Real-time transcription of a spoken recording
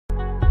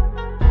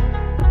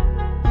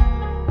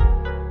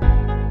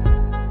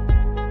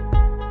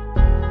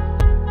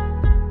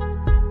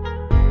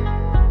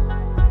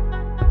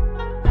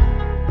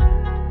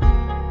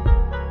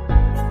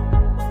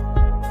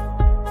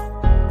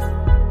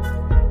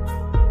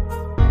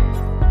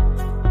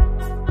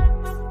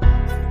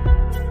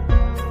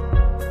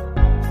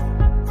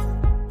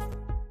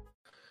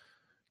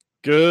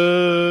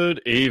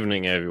Good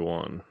evening,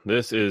 everyone.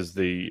 This is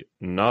the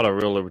Not a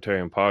Real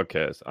Libertarian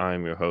podcast. I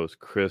am your host,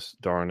 Chris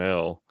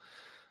Darnell,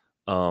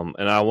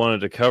 and I wanted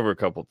to cover a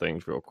couple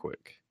things real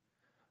quick.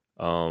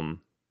 There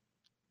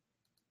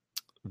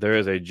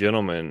is a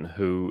gentleman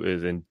who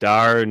is in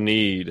dire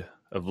need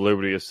of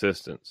liberty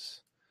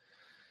assistance,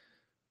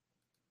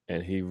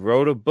 and he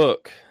wrote a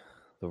book,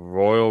 The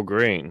Royal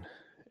Green,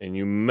 and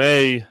you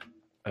may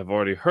have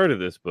already heard of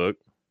this book.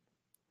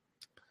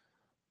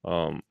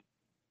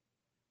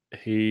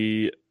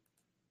 He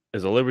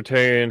is a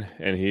libertarian,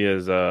 and he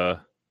has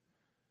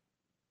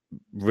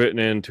written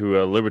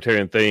into a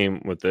libertarian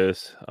theme with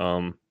this.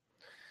 The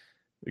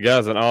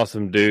guy's an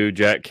awesome dude,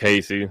 Jack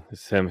Casey.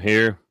 It's him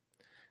here.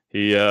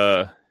 He,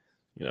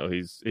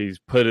 he's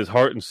put his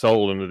heart and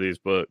soul into these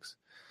books.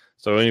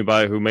 So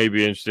anybody who may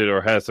be interested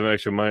or has some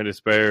extra money to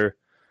spare,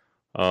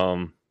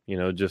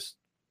 just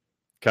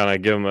kind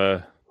of give him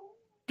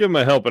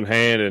a helping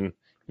hand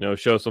and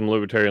show some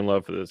libertarian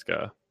love for this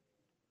guy.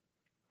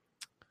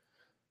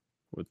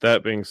 With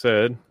that being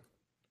said,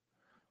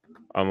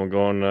 I'm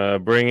going to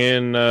bring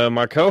in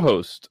my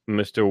co-host,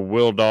 Mr.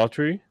 Will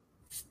Daughtry.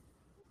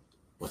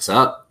 What's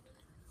up?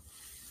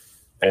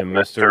 And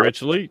Mr.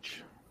 Rich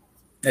Leach.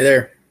 Hey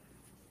there.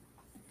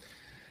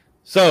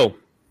 So,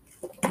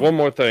 one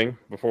more thing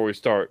before we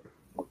start.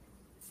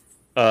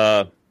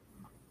 This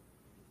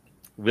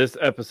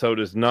episode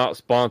is not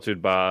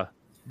sponsored by,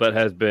 but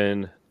has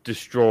been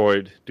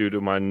destroyed due to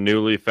my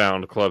newly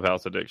found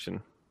Clubhouse addiction.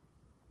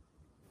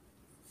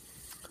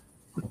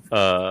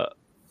 It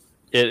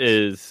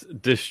is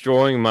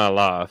destroying my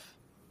life,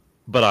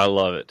 but I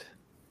love it.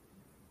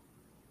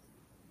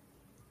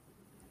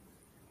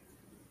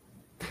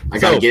 I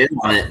gotta get in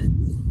on it.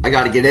 I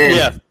gotta get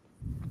in.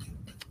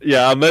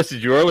 Yeah. I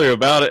messaged you earlier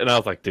about it, and I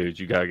was like, "Dude,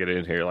 you gotta get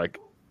in here." Like,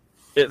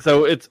 it's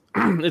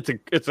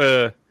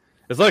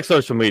like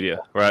social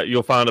media, right?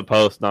 You'll find a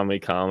post, not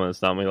many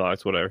comments, not many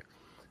likes, whatever,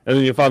 and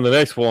then you find the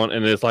next one,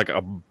 and it's like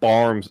a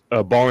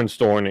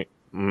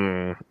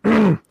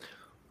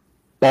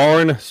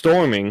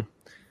barnstorming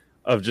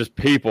of just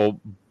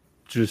people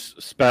just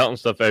spouting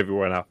stuff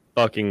everywhere, and I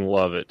fucking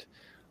love it.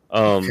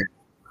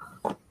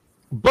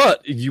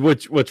 But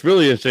what's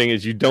really interesting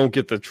is you don't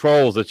get the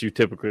trolls that you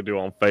typically do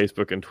on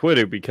Facebook and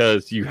Twitter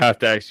because you have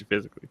to actually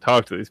physically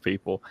talk to these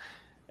people.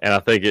 And I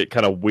think it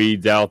kind of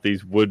weeds out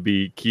these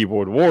would-be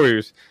keyboard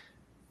warriors.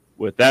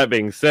 With that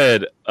being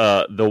said,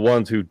 the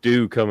ones who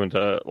do come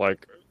into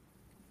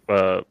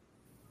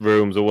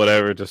rooms or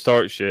whatever to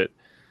start shit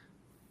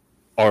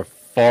are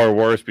far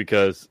worse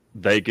because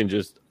they can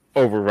just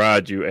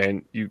override you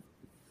and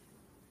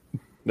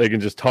they can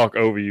just talk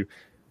over you.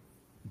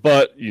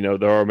 But,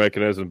 there are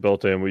mechanisms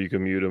built in where you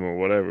can mute them or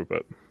whatever.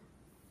 But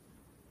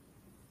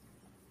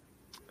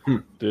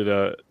did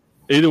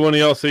either one of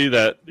y'all see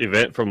that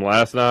event from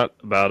last night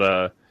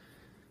about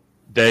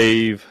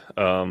Dave,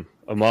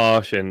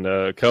 Amash,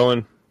 and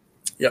Cohen?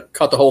 Yep,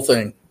 caught the whole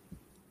thing.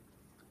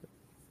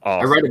 I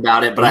Awesome. read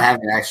about it, but I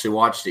haven't actually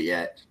watched it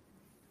yet.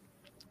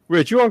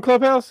 Rich, you on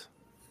Clubhouse?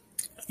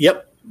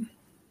 Yep.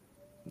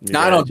 No,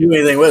 I don't do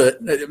anything with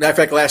it. Matter of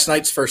fact, last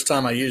night's first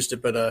time I used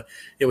it, but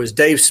it was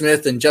Dave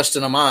Smith and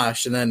Justin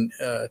Amash, and then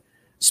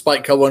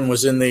Spike Cohen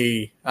was in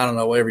the, I don't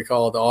know, whatever you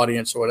call it, the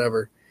audience or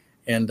whatever,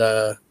 and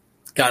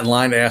got in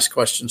line to ask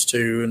questions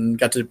too, and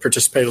got to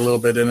participate a little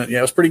bit in it. Yeah,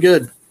 it was pretty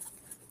good.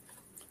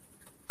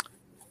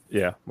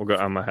 Yeah,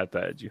 I might have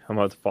to add you. I'm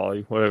about to follow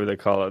you, whatever they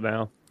call it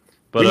now.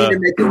 But we need to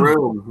make a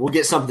room. We'll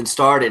get something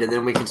started, and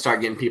then we can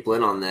start getting people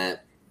in on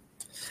that.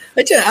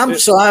 Maybe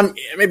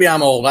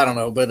I'm old. I don't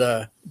know,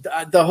 but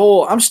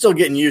I'm still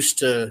getting used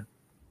to.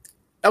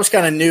 That was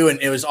kind of new, and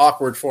it was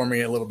awkward for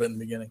me a little bit in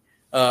the beginning.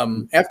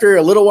 After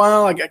a little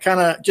while, I got kind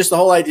of just the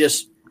whole idea.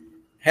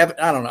 I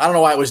don't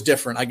know why it was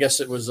different. I guess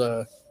it was.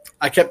 I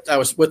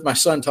was with my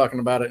son talking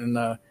about it, and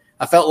I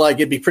felt like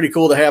it'd be pretty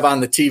cool to have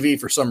on the TV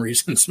for some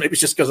reasons. Maybe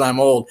it's just because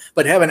I'm old,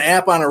 but have an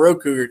app on a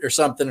Roku or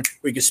something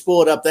where you could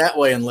spool it up that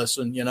way and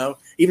listen. Even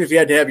if you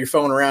had to have your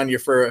phone around you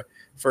for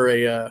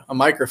a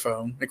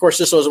microphone. And of course,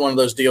 this wasn't one of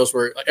those deals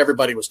where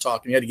everybody was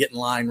talking. You had to get in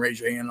line, raise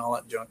your hand, and all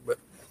that junk.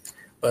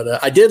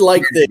 But I did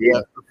like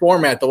the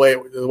format, the way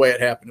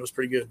it happened. It was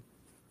pretty good.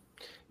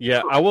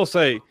 Yeah, I will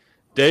say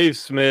Dave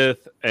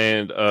Smith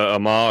and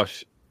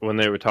Amash, when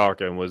they were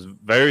talking, was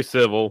very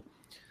civil.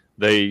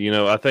 They,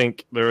 I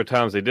think there were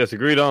times they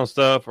disagreed on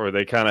stuff or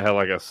they kind of had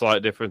like a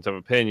slight difference of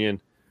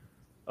opinion.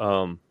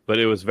 But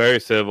it was very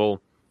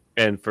civil.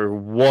 And for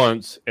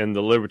once in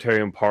the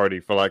Libertarian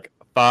Party, for like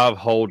 5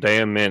 whole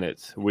damn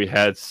minutes, we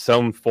had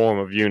some form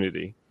of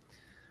unity.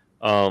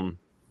 There's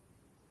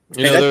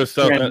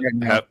stuff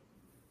that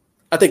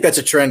I think that's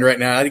a trend right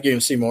now. I think you can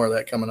see more of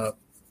that coming up.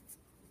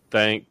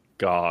 Thank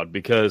God,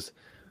 because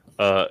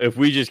if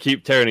we just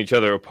keep tearing each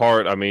other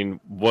apart, I mean,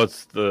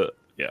 what's the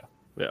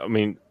I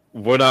mean,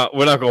 we're not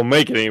going to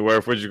make it anywhere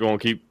if we're just going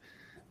to keep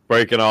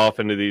breaking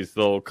off into these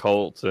little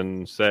cults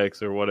and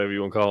sects or whatever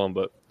you want to call them.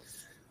 But,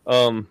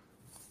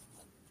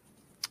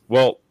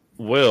 well,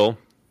 Will,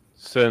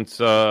 since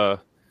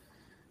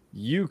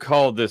you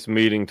called this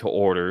meeting to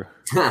order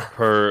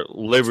per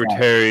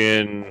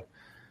libertarian,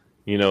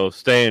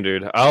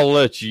 standard. I'll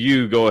let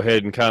you go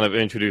ahead and kind of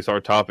introduce our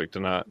topic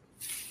tonight.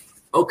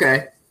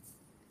 Okay.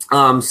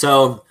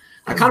 So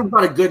I kind of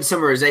got a good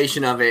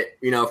summarization of it,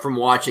 from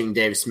watching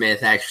Dave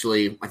Smith,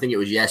 actually. I think it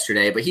was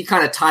yesterday, but he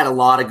kind of tied a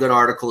lot of good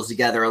articles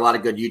together, a lot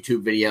of good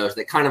YouTube videos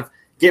that kind of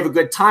gave a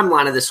good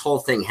timeline of this whole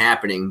thing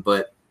happening.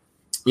 But,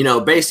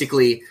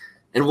 basically,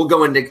 and we'll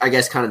go into, I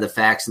guess, kind of the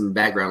facts and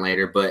background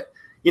later, but,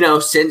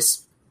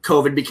 since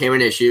COVID became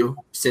an issue,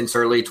 since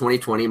early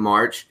 2020,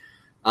 March,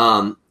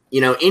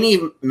 any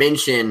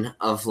mention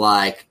of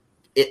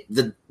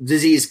the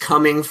disease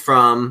coming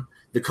from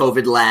the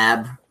COVID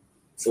lab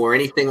or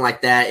anything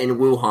like that in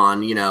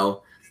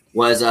Wuhan,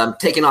 was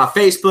taken off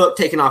Facebook,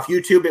 taken off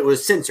YouTube. It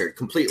was censored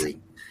completely.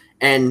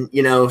 And,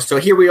 so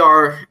here we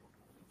are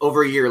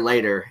over a year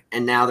later,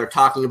 and now they're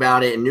talking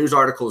about it in news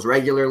articles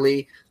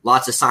regularly.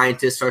 Lots of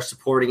scientists are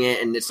supporting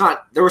it. And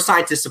there were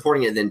scientists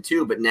supporting it then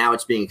too, but now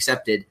it's being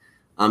accepted.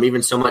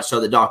 Even so much so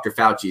that Dr.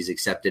 Fauci's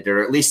accepted,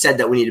 or at least said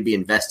that we need to be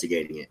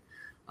investigating it.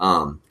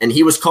 And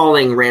he was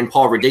calling Rand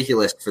Paul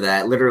ridiculous for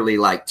that literally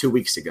 2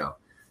 weeks ago.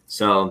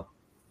 So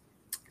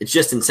it's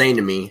just insane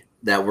to me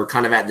that we're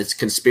kind of at this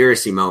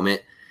conspiracy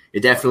moment. It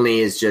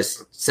definitely is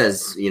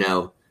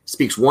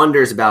speaks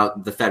wonders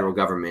about the federal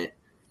government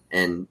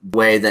and the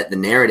way that the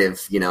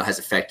narrative, has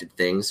affected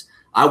things.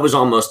 I was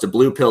almost a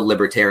blue-pilled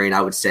libertarian,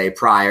 I would say,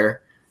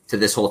 prior to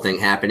this whole thing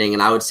happening.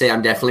 And I would say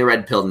I'm definitely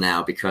red-pilled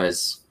now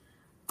because,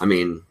 a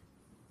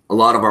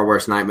lot of our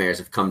worst nightmares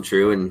have come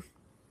true. And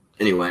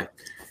anyway,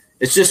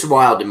 it's just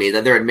wild to me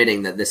that they're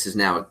admitting that this is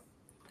now a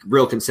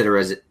real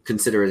consideration.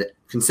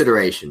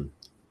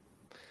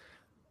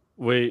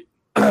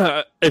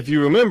 If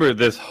you remember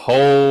this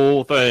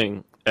whole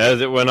thing as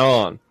it went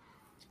on,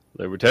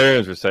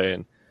 libertarians were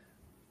saying,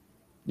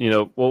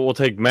 we'll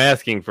take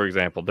masking, for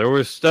example. There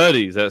were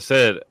studies that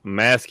said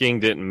masking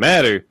didn't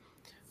matter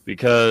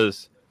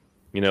because,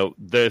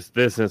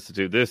 this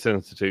institute,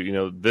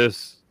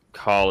 this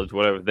college,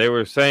 whatever, they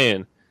were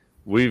saying,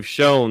 we've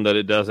shown that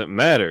it doesn't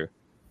matter.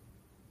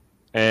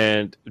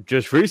 And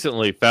just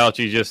recently,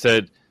 Fauci just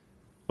said,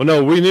 well,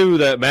 no, we knew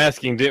that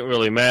masking didn't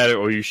really matter,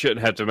 or you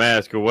shouldn't have to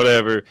mask or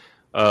whatever.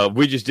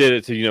 We just did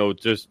it to,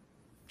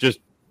 just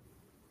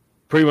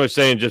pretty much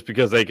saying just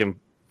because they can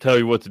tell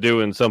you what to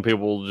do, and some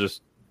people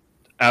just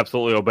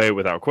absolutely obey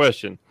without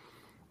question.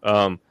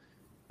 For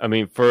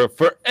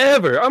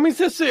forever,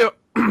 since the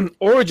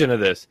origin of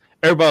this,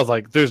 everybody's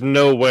like, there's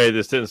no way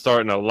this didn't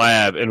start in a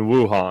lab in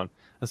Wuhan.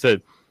 I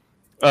said,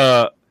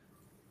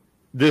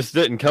 this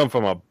didn't come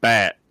from a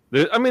bat.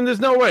 There's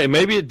no way.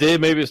 Maybe it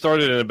did. Maybe it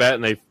started in a bat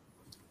and they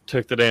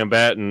took the damn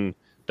bat and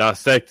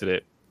dissected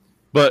it.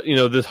 But,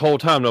 this whole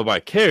time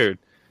nobody cared.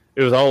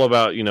 It was all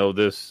about,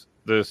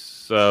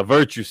 this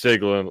virtue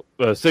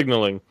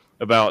signaling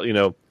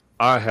about,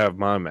 I have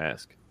my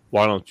mask.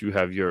 Why don't you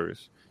have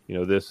yours?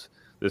 This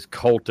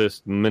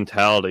cultist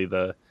mentality,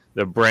 the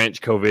Branch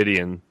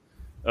Covidian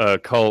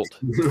cult.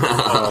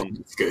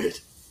 That's good.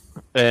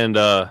 And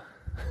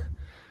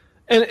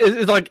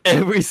it's like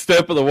every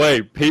step of the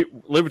way,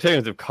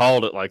 libertarians have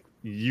called it like,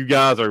 you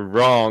guys are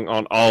wrong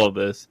on all of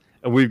this,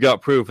 and we've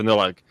got proof. And they're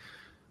like,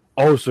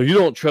 oh, so you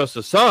don't trust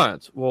the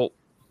science? Well,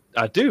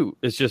 I do.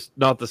 It's just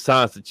not the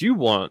science that you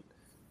want.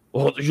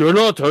 Well, you're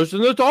not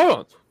trusting the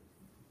science.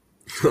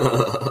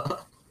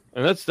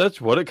 And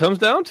that's what it comes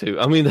down to.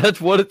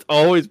 That's what it's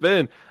always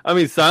been.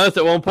 Science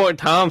at one point in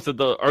time said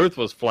the earth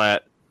was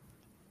flat.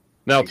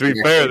 Now, to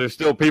be fair, there's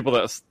still people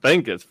that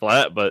think it's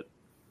flat, but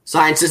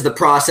science is the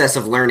process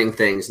of learning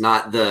things,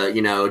 not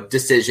the,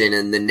 decision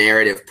and the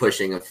narrative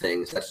pushing of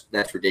things.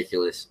 That's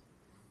ridiculous.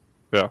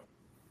 Yeah.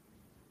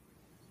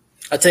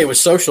 I tell you, with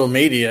social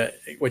media,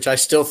 which I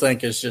still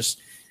think is just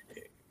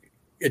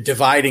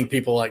dividing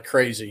people like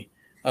crazy.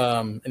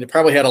 And it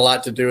probably had a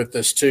lot to do with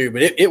this too,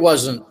 but it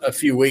wasn't a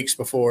few weeks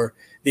before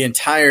the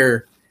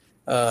entire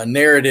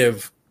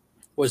narrative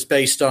was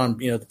based on,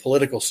 the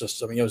political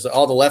system. It was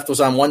all the left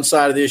was on one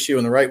side of the issue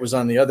and the right was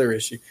on the other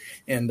issue.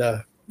 And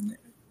to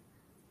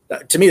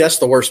me, that's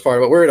the worst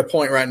part. But we're at a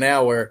point right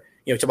now where,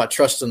 talk about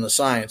trust in the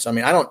science.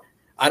 I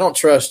don't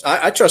trust.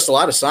 I trust a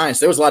lot of science.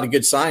 There was a lot of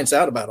good science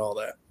out about all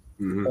that.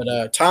 Mm-hmm.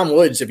 But Tom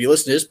Woods, if you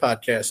listen to his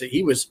podcast,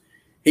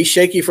 he's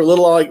shaky for a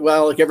little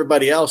while, like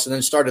everybody else, and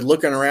then started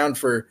looking around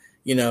for,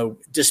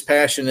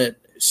 dispassionate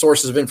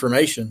sources of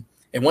information.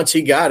 And once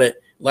he got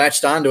it,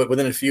 latched onto it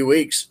within a few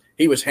weeks,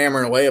 he was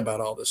hammering away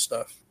about all this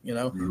stuff,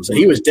 Mm-hmm. So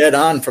he was dead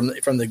on from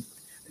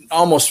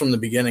the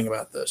beginning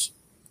about this.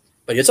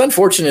 But it's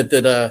unfortunate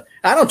that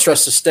I don't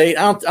trust the state.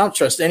 I don't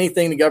trust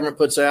anything the government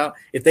puts out.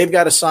 If they've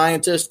got a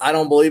scientist, I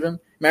don't believe him.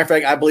 Matter of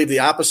fact, I believe the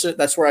opposite.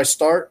 That's where I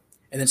start,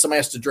 and then somebody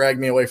has to drag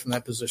me away from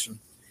that position.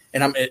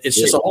 And it's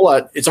just a whole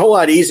lot. It's a whole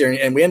lot easier,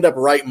 and we end up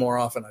right more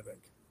often, I think.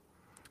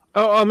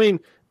 Oh,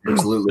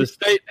 absolutely. The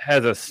state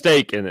has a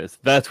stake in this.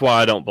 That's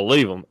why I don't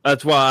believe them.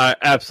 That's why I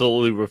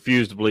absolutely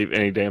refuse to believe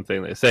any damn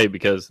thing they say,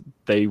 because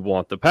they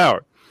want the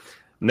power.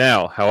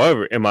 Now,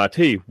 however,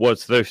 MIT,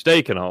 what's their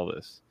stake in all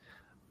this?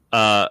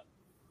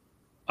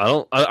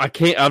 I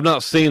can't. I've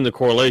not seen the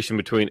correlation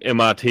between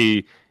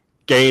MIT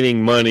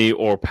gaining money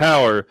or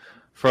power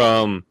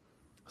from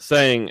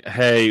saying,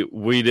 "Hey,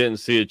 we didn't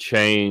see a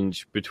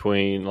change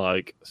between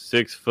like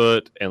 6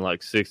 foot and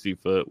like 60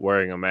 foot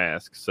wearing a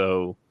mask."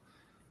 So,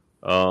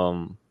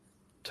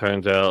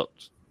 turns out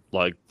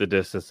like the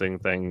distancing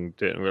thing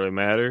didn't really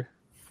matter.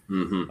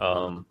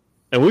 Mm-hmm.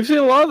 And we've seen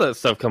a lot of that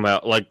stuff come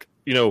out. Like,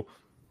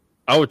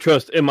 I would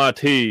trust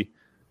MIT.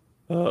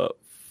 I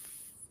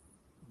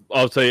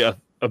would say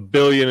a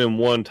billion and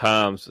one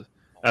times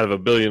out of a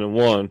billion and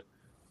one,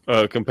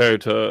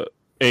 compared to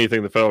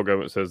anything the federal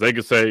government says. They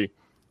could say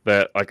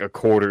that like a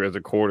quarter is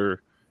a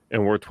quarter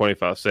and worth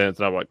 25 cents.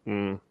 And I'm like,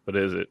 but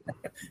is it?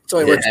 It's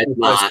only worth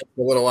 25 cents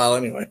for a little while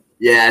anyway.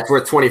 Yeah, it's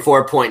worth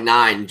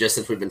 24.9 just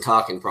since we've been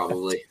talking,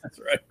 probably. That's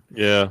right.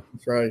 Yeah.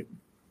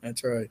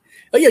 That's right.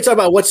 Oh, yeah, talk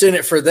about what's in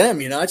it for them.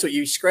 That's what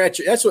you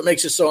scratch. That's what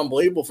makes it so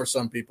unbelievable for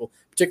some people,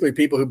 particularly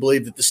people who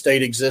believe that the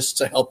state exists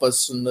to help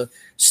us and to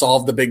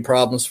solve the big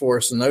problems for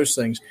us and those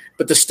things.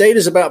 But the state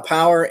is about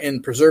power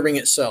and preserving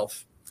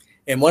itself.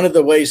 And one of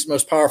the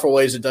most powerful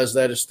ways it does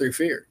that is through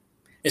fear.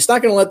 It's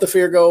not going to let the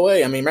fear go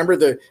away. I mean, remember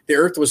the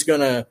earth was going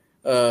to,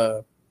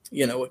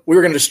 we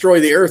were going to destroy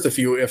the earth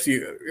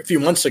a few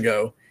months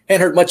ago.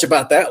 Hadn't heard much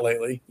about that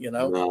lately,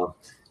 No.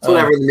 It's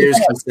whatever the news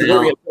can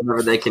say,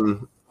 whatever they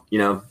can,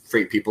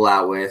 freak people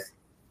out with.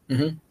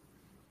 Mm-hmm.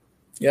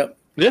 Yep.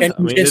 Yeah,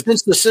 and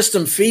since the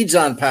system feeds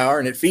on power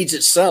and it feeds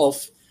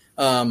itself,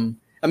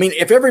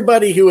 if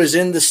everybody who is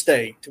in the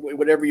state,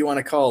 whatever you want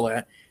to call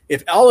that,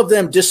 if all of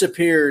them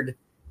disappeared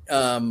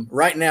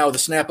right now with the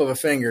snap of a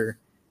finger,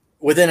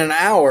 within an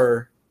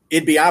hour,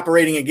 it'd be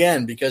operating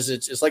again because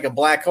it's like a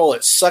black hole.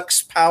 It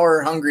sucks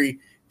power-hungry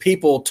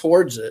people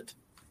towards it.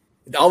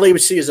 All they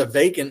would see is a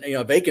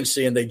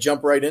vacancy, and they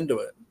jump right into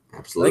it.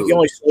 Absolutely. I think the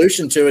only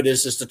solution to it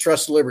is just to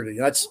trust liberty.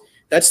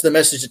 That's the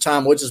message that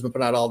Tom Woods has been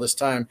putting out all this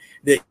time.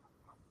 That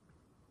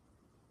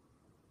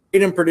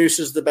freedom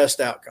produces the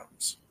best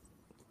outcomes,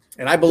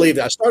 and I believe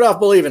that. I start off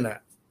believing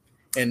that.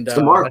 And it's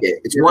the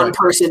market. It's one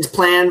person's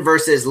plan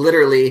versus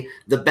literally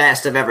the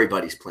best of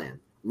everybody's plan.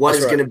 What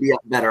is going to be a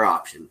better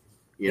option?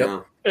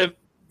 You know.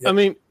 I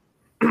mean,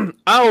 I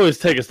always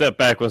take a step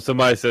back when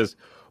somebody says,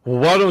 well,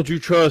 why don't you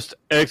trust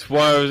X,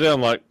 Y, or Z?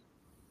 I'm like,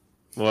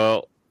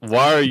 well,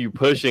 why are you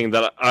pushing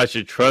that I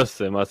should trust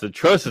them? I said,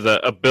 trust is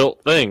a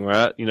built thing,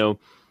 right?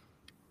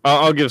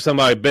 I'll give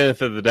somebody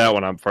benefit of the doubt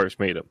when I first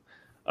meet them.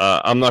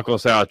 I'm not going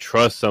to say I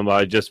trust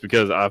somebody just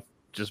because I've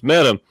just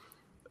met them.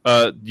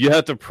 You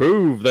have to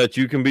prove that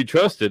you can be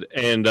trusted.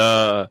 And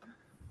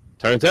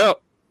turns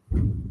out,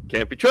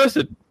 can't be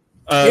trusted.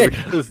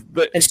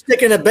 And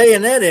sticking a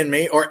bayonet in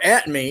me or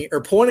at me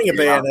or pointing a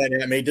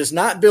bayonet at me does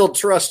not build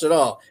trust at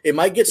all. It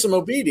might get some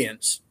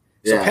obedience.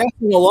 So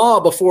passing a law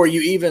before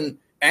you even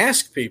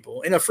ask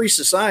people in a free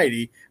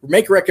society,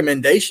 make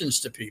recommendations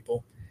to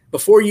people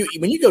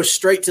when you go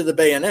straight to the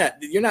bayonet,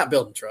 you're not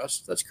building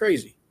trust. That's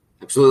crazy.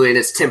 Absolutely. And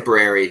it's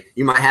temporary.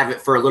 You might have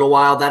it for a little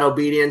while, that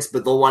obedience,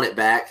 but they'll want it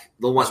back.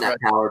 They'll want that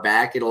power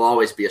back. It'll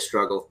always be a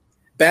struggle.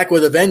 Back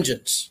with a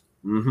vengeance.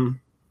 Mm-hmm.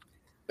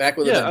 Back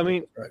with a vengeance. I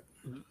mean,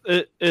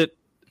 and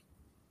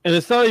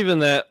it's not even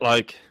that,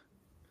 like,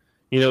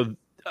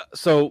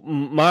 so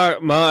my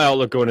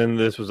outlook going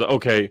into this was,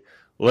 okay,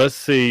 let's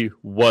see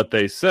what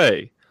they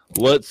say.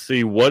 Let's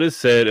see what is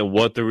said and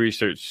what the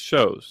research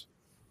shows.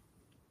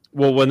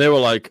 Well, when they were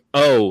like,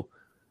 oh,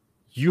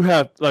 you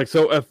have, like,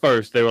 so at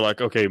first they were like,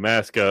 okay,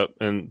 mask up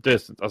and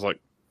distance. I was like,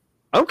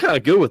 I'm kind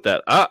of good with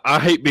that. I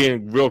hate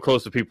being real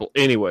close to people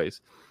anyways.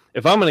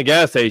 If I'm in a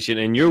gas station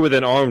and you're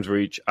within arm's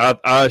reach,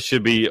 I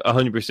should be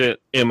 100%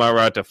 in my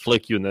right to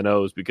flick you in the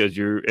nose because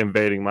you're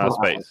invading my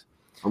space.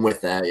 I'm with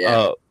that,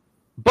 yeah.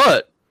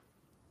 But,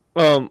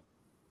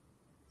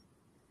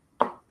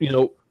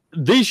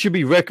 these should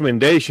be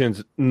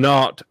recommendations,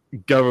 not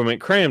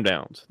government cram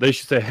downs. They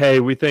should say, hey,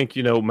 we think,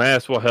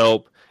 masks will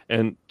help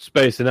and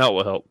spacing out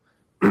will help.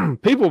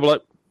 People will be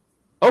like,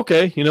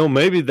 okay,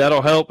 maybe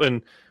that'll help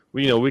and,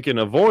 we can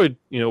avoid,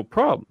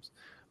 problems.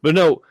 But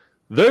no,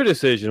 their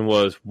decision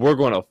was, we're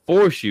going to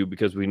force you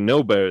because we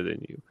know better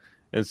than you.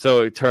 And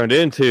so it turned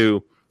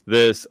into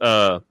this,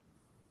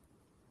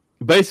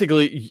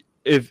 basically,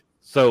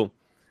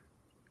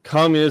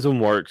 communism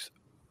works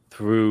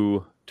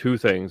through two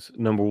things.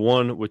 Number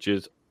one, which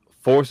is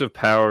force of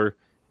power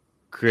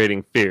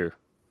creating fear.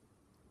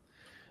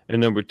 And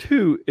number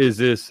two is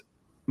this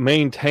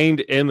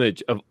maintained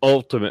image of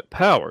ultimate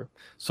power.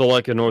 So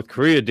like in North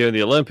Korea during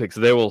the Olympics,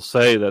 they will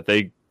say that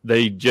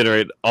they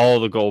generate all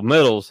the gold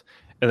medals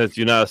and that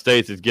the United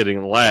States is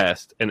getting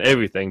last and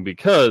everything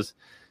because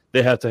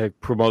they have to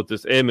promote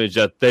this image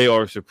that they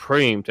are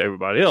supreme to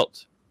everybody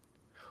else.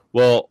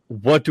 Well,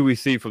 what do we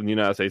see from the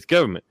United States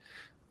government?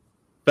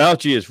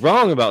 Fauci is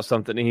wrong about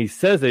something, and he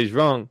says that he's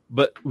wrong,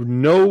 but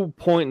no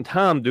point in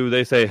time do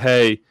they say,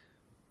 hey,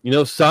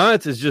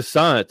 science is just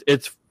science.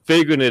 It's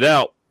figuring it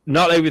out.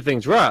 Not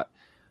everything's right.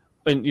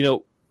 And,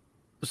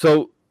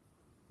 so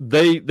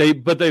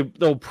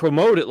they'll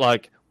promote it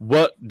like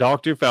what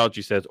Dr.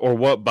 Fauci says or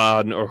what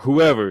Biden or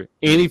whoever,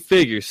 any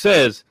figure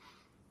says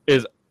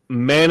is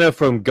manna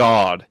from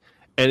God,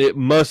 and it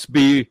must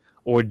be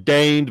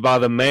ordained by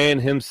the man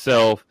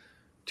himself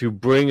to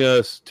bring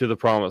us to the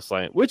promised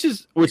land, which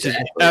is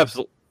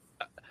absolutely.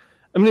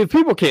 I mean, if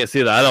people can't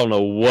see that, I don't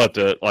know what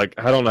to like.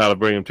 I don't know how to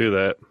bring them to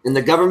that. And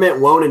the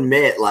government won't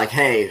admit, like,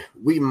 hey,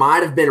 we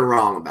might have been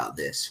wrong about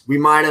this. We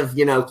might have,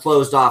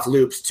 closed off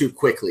loops too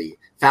quickly.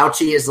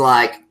 Fauci is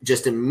like,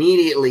 just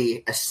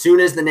immediately, as soon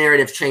as the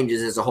narrative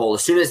changes as a whole,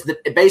 as soon as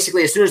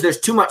there's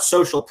too much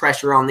social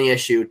pressure on the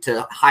issue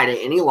to hide it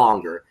any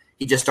longer,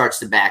 he just starts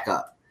to back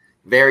up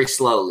very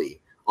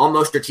slowly,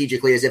 almost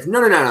strategically, as if,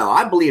 no,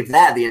 I believe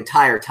that the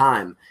entire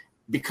time.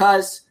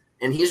 Because,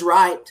 and he's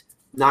right,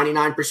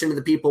 99% of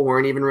the people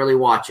weren't even really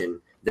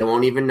watching. They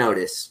won't even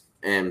notice.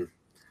 And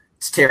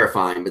it's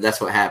terrifying, but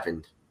that's what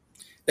happened.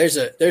 There's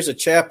a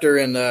chapter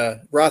in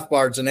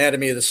Rothbard's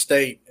Anatomy of the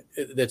State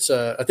that's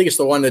I think it's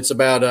the one that's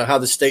about how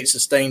the state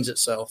sustains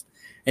itself.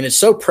 And it's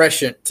so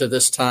prescient to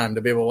this time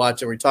to be able to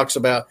watch it, where he talks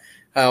about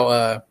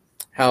how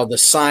the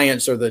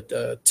science or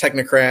the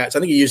technocrats, I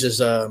think he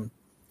uses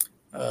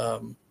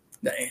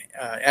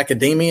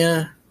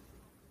academia,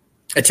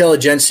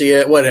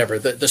 intelligentsia, whatever,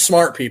 the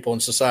smart people in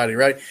society,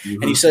 right?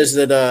 Mm-hmm. And he says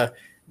that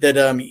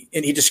and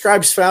he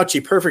describes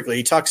Fauci perfectly.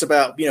 He talks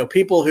about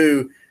people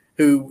who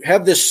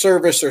have this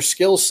service or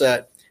skill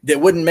set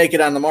that wouldn't make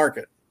it on the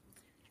market.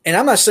 And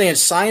I'm not saying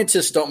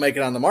scientists don't make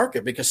it on the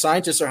market, because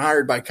scientists are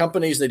hired by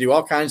companies. They do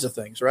all kinds of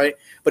things, right?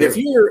 But if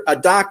you're a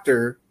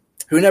doctor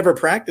who never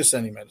practiced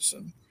any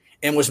medicine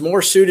and was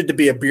more suited to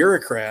be a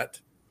bureaucrat,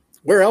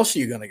 where else are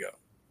you going to go?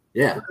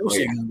 Yeah. Where else are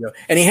you going to go?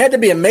 And he had to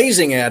be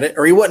amazing at it,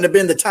 or he wouldn't have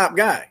been the top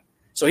guy.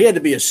 So he had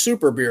to be a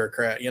super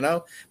bureaucrat,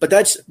 But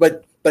that's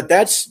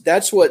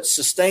what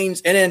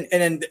sustains.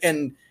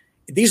 And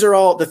these are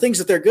all the things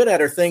that they're good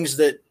at, are things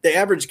that the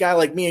average guy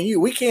like me and you,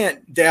 we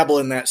can't dabble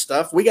in that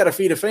stuff. We got to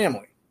feed a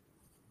family.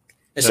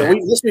 And so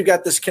we've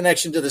got this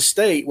connection to the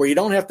state where you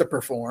don't have to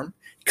perform.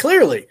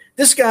 Clearly,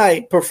 this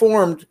guy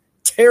performed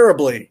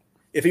terribly.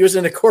 If he was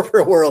in the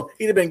corporate world,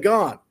 he'd have been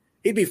gone.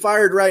 He'd be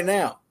fired right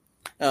now.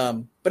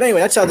 But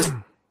anyway, that's how this.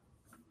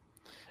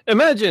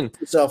 Imagine.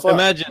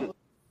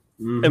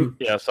 Mm-hmm.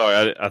 Yeah,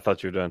 sorry, I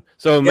thought you were done.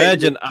 So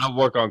imagine I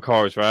work on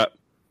cars, right?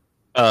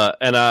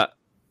 And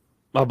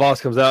my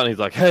boss comes out and he's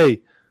like, "Hey,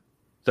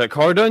 is that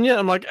car done yet?"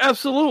 I'm like,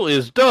 "Absolutely,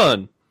 it's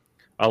done."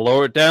 I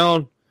lower it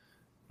down.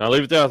 I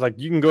leave it there. I was like,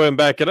 "You can go ahead and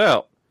back it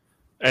out."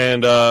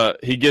 And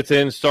he gets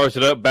in, starts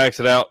it up,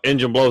 backs it out,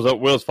 engine blows up,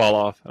 wheels fall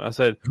off. And I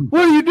said,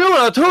 "What are you doing?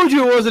 I told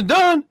you it wasn't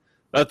done."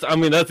 That's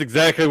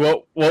exactly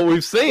what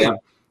we've seen. Yeah.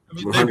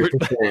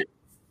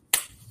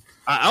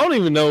 I don't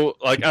even know.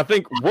 Like, I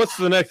think, what's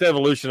the next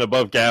evolution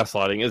above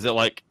gaslighting? Is it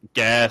like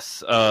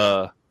gas,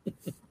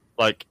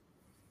 like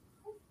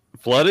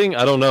flooding?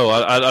 I don't know.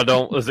 I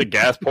don't. Is it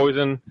gas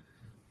poison?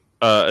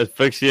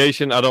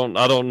 Asphyxiation? I don't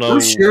know.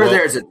 I'm sure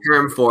there's a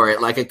term for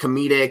it, like a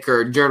comedic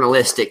or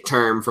journalistic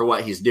term for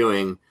what he's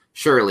doing,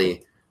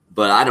 surely,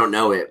 but I don't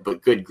know it.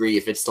 But good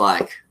grief, it's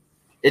like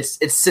it's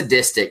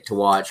sadistic to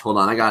watch. Hold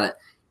on, I got it.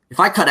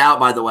 If I cut out,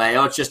 by the way,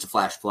 it's just a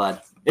flash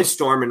flood. It's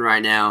storming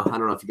right now. I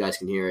don't know if you guys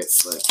can hear it,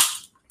 but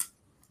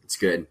it's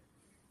good.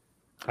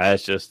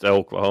 That's just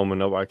Oklahoma.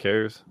 Nobody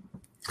cares.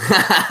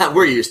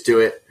 We're used to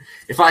it.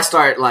 If I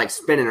start like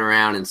spinning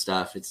around and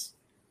stuff,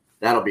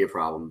 that'll be a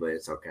problem, but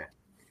it's okay.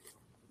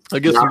 I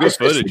get some good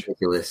footage.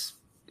 Ridiculous.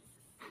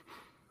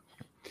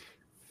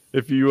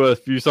 If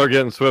you start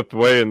getting swept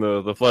away in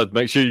the floods,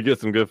 make sure you get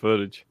some good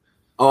footage.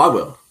 Oh, I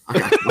will.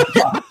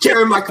 I'm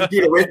carrying my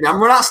computer with me.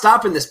 We're not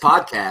stopping this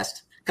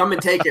podcast. Come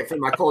and take it from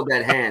my cold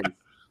dead hand.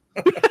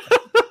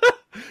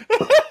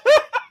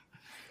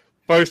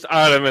 First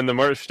item in the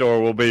merch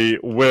store will be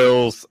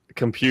Will's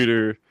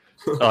computer,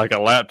 like a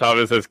laptop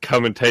that says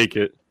 "Come and take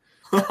it."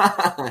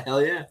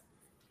 Hell yeah.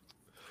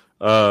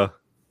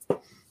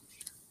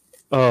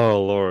 Oh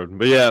Lord,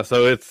 but yeah,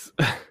 so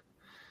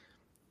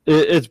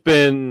it's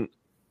been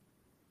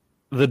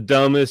the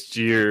dumbest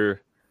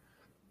year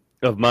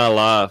of my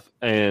life,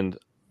 and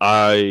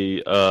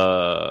I've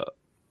done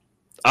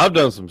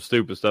some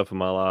stupid stuff in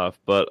my life,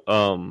 but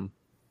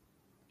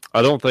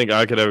I don't think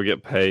I could ever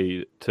get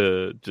paid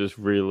to just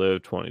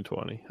relive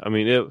 2020. I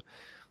mean, and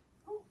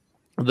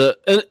what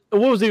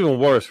was even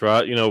worse,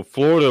 right?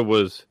 Florida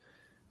was.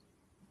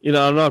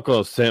 I'm not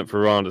going to simp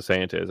for Ron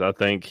DeSantis. I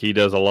think he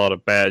does a lot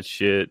of bad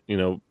shit.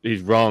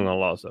 He's wrong on a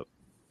lot of stuff.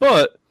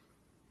 But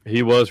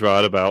he was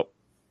right about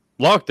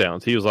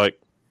lockdowns. He was like,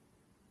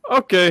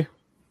 okay.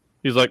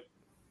 He's like,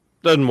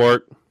 doesn't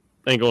work.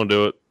 Ain't going to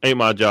do it. Ain't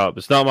my job.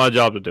 It's not my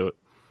job to do it.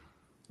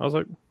 I was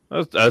like,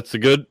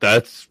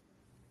 that's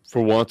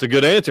for once a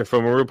good answer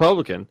from a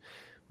Republican.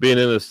 Being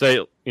in the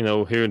state,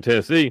 here in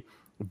Tennessee,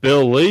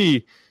 Bill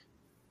Lee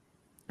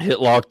hit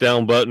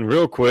lockdown button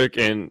real quick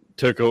and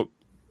took a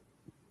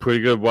pretty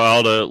good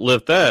while to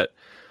lift that.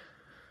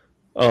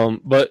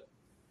 But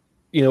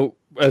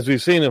as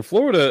we've seen in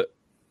Florida,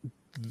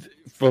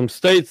 from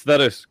states that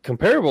are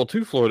comparable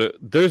to Florida,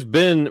 there's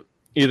been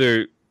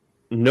either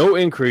no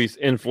increase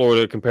in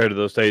Florida compared to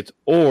those states,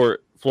 or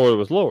Florida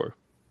was lower.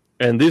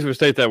 And these were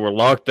states that were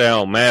locked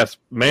down,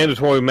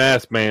 mandatory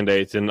mask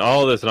mandates, and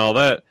all this and all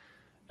that.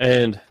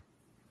 And,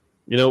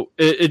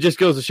 it just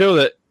goes to show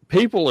that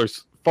people are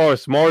far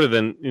smarter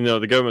than,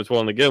 the government's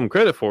willing to give them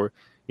credit for,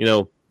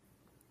 and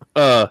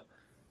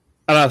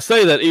I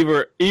say that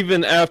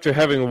even after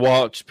having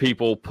watched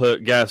people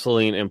put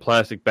gasoline in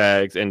plastic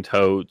bags and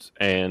totes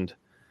and,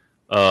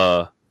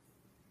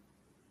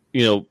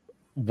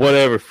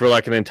 whatever for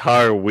like an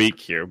entire week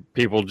here,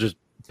 people just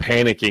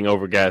panicking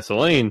over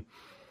gasoline.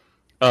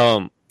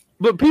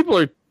 But people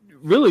are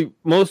really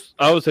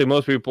I would say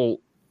most people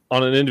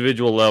on an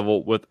individual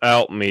level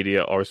without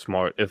media are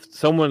smart. If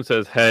someone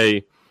says,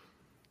 hey,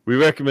 we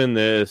recommend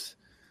this,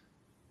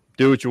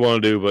 do what you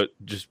want to do, but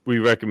just we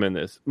recommend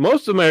this.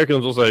 Most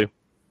Americans will say,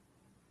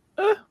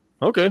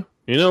 okay,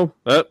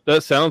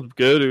 that sounds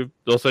good. Or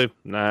they'll say,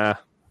 nah,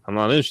 I'm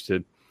not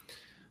interested.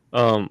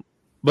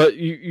 But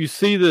you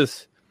see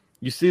this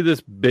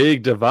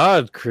big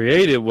divide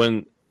created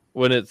when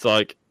it's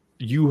like,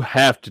 you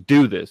have to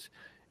do this.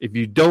 If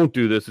you don't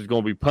do this, it's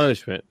going to be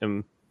punishment.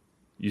 And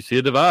you see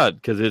a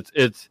divide because it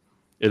is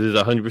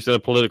 100% a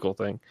political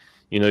thing.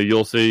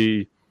 You'll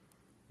see,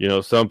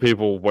 some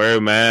people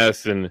wear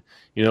masks and,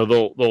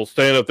 they'll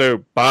stand up there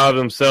by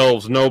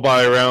themselves,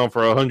 nobody around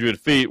for 100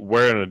 feet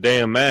wearing a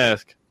damn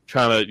mask,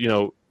 trying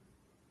to,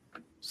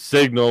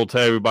 signal to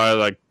everybody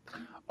like,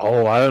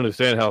 oh, I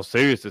understand how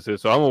serious this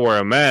is, so I'm going to wear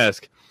a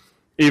mask,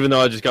 even though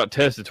I just got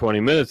tested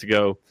 20 minutes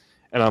ago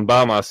and I'm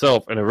by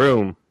myself in a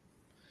room.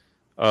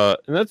 And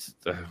that's...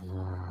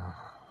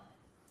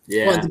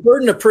 Yeah. Well, the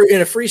burden of proof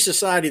in a free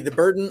society, the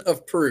burden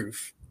of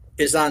proof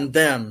is on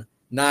them,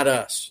 not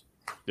us.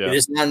 Yeah. It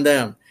is on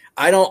them.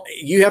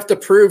 You have to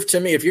prove to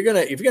me if you're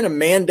gonna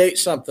mandate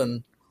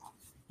something,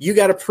 you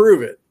got to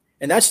prove it.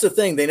 And that's the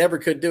thing. They never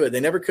could do it. They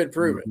never could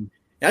prove it.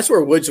 That's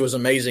where Woods was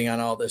amazing on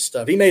all this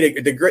stuff. He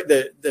made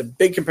the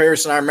big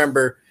comparison I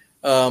remember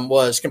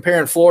was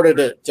comparing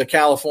Florida to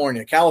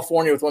California.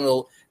 California with one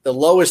of the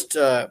lowest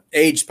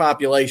age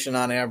population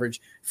on average.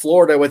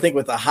 Florida, I think,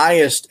 with the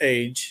highest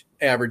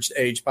average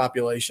age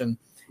population.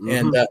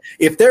 And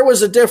if there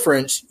was a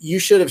difference, you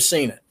should have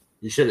seen it.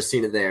 You should have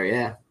seen it there,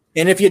 yeah.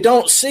 And if you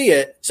don't see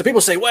it, so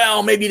people say,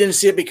 well, maybe you didn't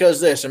see it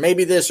because this, or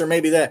maybe this, or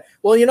maybe that.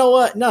 Well, you know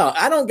what? No,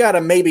 I don't got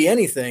to maybe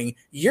anything.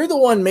 You're the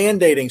one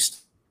mandating.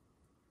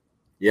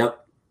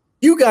 Yep.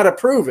 You got to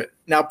prove it.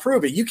 Now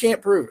prove it. You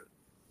can't prove it.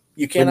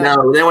 You cannot.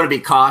 No, they want to be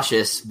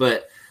cautious,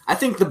 but I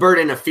think the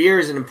burden of fear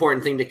is an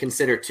important thing to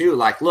consider too.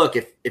 Like, look,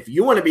 if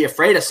you want to be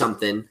afraid of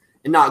something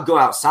and not go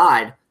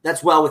outside,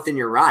 that's well within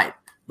your right.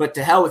 But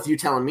to hell with you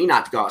telling me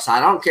not to go outside.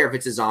 I don't care if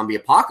it's a zombie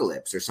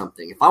apocalypse or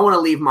something. If I want to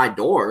leave my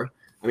door,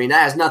 I mean,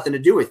 that has nothing to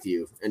do with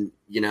you and,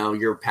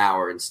 your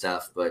power and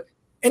stuff. But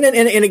and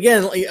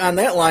again, on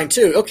that line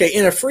too, okay,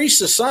 in a free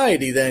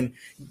society, then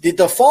the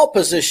default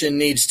position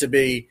needs to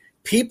be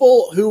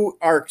people who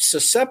are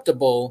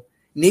susceptible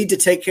need to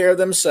take care of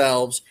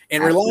themselves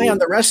and rely on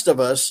the rest of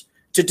us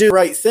to do the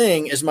right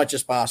thing as much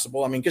as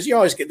possible. I mean, because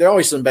there are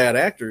always some bad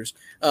actors.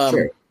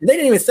 Sure. They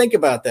didn't even think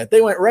about that.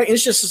 They went right.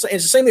 It's the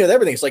same thing with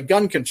everything. It's like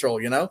gun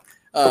control,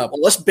 well,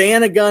 let's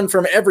ban a gun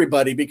from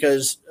everybody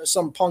because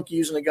some punk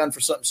using a gun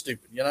for something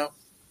stupid,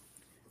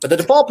 But the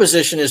default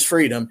position is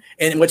freedom.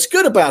 And what's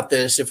good about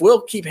this, if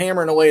we'll keep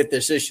hammering away at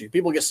this issue,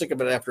 people get sick of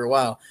it after a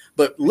while,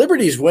 but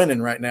liberty's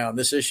winning right now on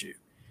this issue.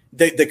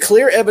 The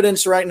clear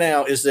evidence right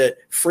now is that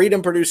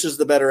freedom produces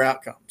the better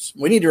outcomes.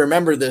 We need to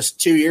remember this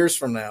 2 years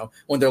from now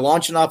when they're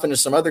launching off into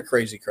some other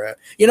crazy crap.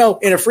 In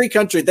a free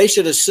country, they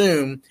should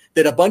assume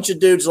that a bunch of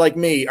dudes like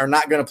me are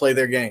not going to play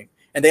their game.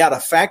 And they ought to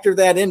factor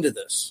that into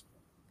this.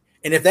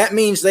 And if that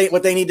means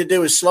what they need to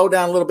do is slow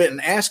down a little bit and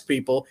ask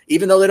people,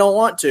 even though they don't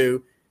want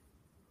to,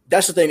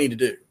 that's what they need to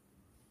do.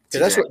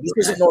 Because this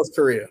isn't North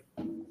Korea.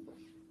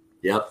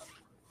 Yep.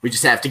 We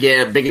just have to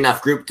get a big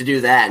enough group to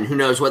do that. And who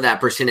knows what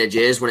that percentage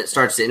is when it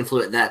starts to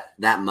influence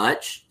that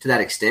much to that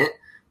extent.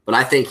 But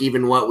I think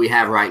even what we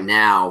have right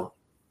now,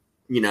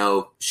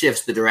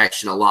 shifts the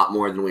direction a lot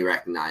more than we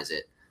recognize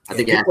it. I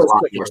think it has a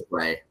lot more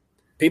sway.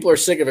 People are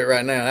sick of it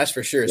right now. That's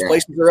for sure. As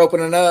places are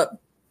opening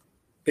up,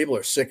 people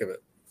are sick of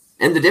it.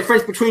 And the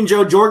difference between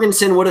Joe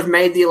Jorgensen would have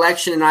made the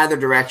election in either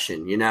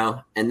direction,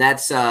 and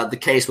that's the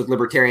case with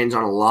libertarians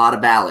on a lot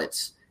of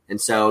ballots. And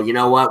so, you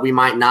know what? We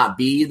might not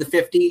be the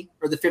 50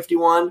 or the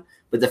 51,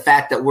 but the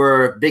fact that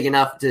we're big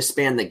enough to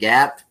span the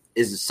gap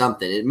is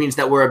something. It means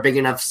that we're a big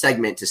enough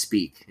segment to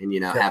speak and,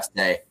 have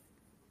say.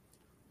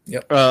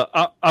 Yep.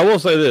 I will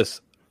say this.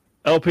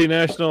 LP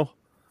National,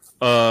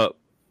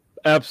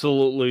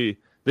 absolutely,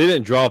 they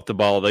didn't drop the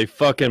ball. They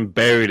fucking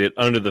buried it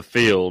under the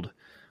field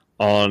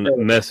on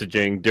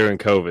messaging during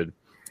COVID,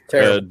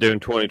 during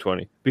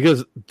 2020,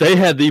 because they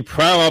had the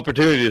prime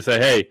opportunity to say,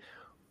 hey,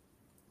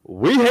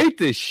 we hate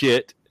this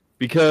shit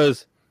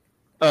because,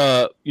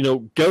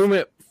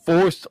 government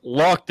forced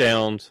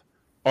lockdowns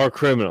are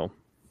criminal.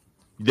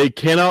 They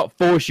cannot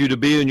force you to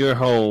be in your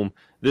home.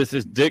 This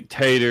is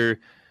dictator,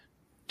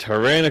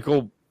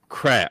 tyrannical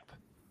crap.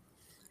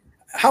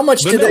 How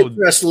much do they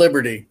trust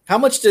liberty? How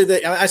much do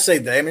they? I say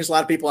they. I mean, there's a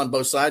lot of people on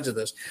both sides of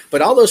this.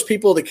 But all those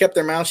people that kept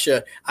their mouth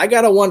shut, I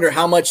got to wonder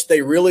how much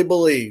they really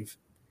believe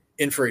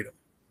in freedom.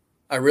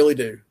 I really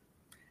do.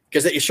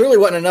 because it surely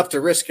wasn't enough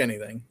to risk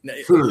anything.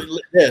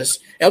 This,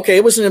 okay,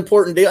 it was an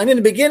important deal. And in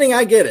the beginning,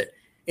 I get it.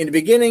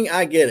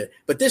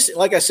 But this,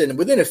 like I said,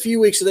 within a few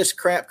weeks of this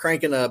crap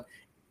cranking up,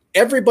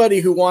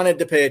 everybody who wanted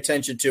to pay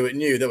attention to it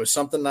knew there was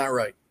something not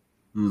right.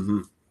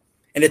 Mm-hmm.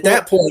 And at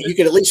that point, you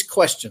could at least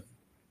question.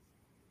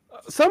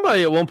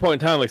 Somebody at one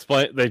point in time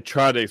they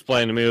tried to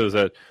explain to me was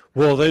that,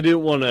 well, they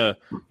didn't want to,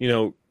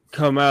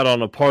 come out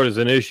on a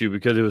partisan issue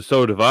because it was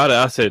so divided.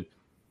 I said,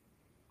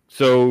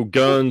 so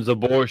guns,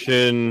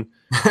 abortion,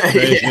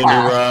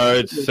 transgender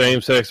rights,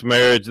 same-sex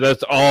marriage,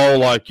 that's all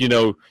like,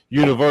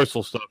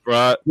 universal stuff,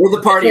 right? We're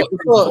the party.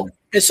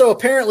 And so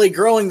apparently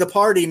growing the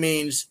party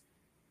means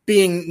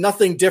being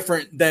nothing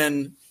different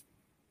than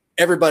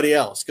everybody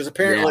else, because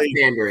apparently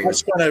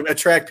that's going to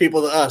attract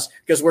people to us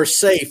because we're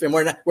safe and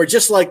we're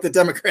just like the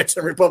Democrats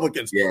and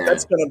Republicans. Yeah.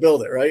 That's going to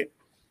build it, right?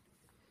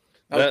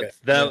 Okay.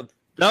 That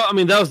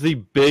was the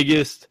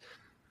biggest.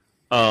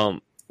 I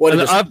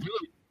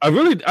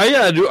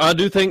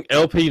do think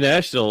LP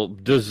National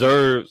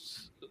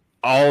deserves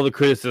all the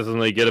criticism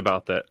they get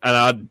about that, and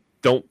I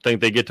don't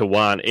think they get to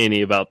whine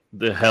any about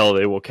the hell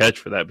they will catch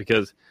for that,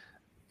 because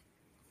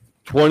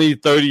 20,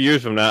 30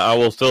 years from now, I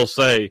will still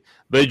say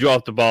they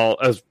dropped the ball,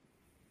 as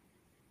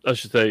I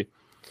should say,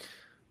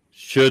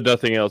 should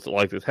nothing else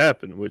like this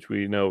happen, which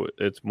we know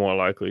it's more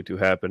likely to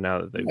happen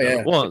now that they've done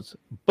it once.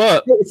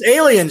 But it's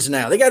aliens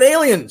now. They got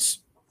aliens.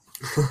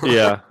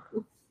 Yeah.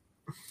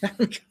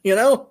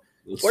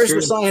 Where's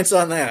the science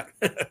on that?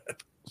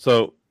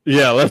 So,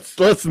 yeah,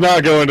 let's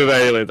not go into the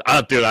aliens. I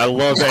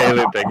love the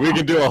alien thing. We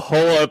can do a whole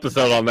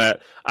episode on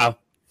that. I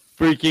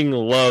freaking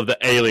love the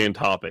alien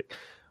topic.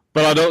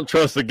 But I don't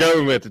trust the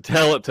government to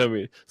tell it to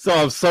me. So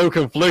I'm so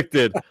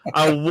conflicted.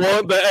 I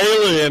want the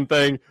alien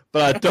thing,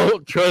 but I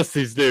don't trust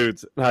these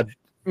dudes.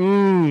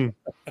 They're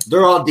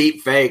all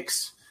deep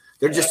fakes.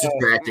 They're just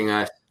distracting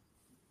us.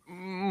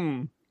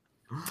 I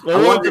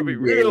want to be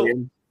real.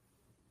 Alien.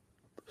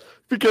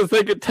 Because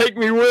they could take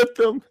me with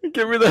them and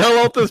get me the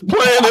hell off this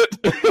planet.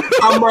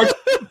 How much?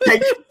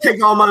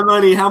 Take all my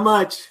money. How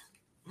much?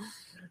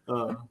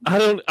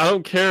 I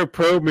don't care.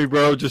 Probe me,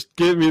 bro. Just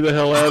get me the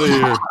hell out of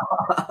here.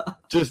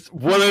 Just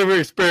whatever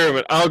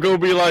experiment. I'll go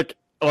be like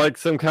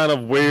some kind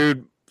of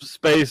weird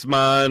space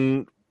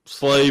mine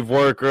slave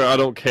worker. I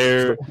don't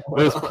care.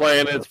 This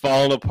planet's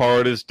falling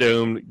apart. It's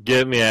doomed.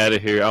 Get me out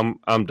of here.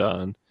 I'm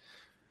done.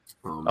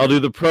 I'll do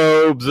the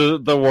probes,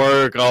 the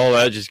work, all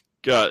that. Just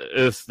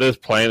this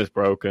planet's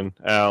broken.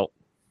 Out.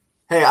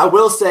 Hey, I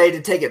will say,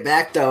 to take it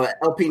back though,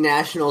 LP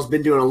National's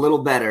been doing a little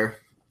better.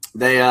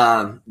 They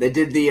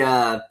did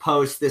the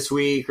post this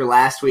week or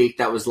last week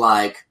that was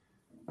like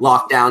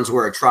lockdowns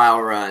were a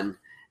trial run.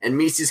 And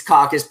Mises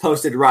Caucus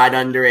posted right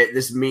under it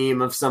this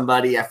meme of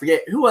somebody, I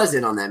forget who was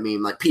it on that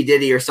meme, like P.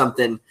 Diddy or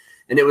something.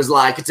 And it was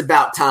like, it's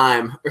about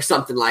time or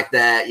something like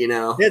that,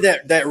 Yeah,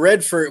 that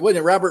Redford, wasn't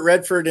it Robert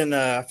Redford in,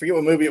 I forget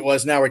what movie it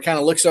was now, where he kind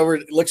of looks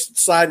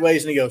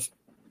sideways and he goes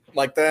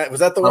like that.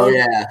 Was that the one? Oh,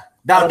 yeah.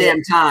 About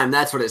damn time.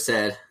 That's what it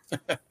said.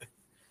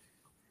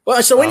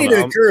 Well, so we need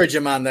to encourage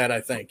him on that,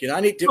 I think.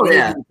 I need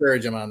to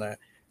encourage him on that.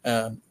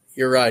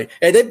 You're right.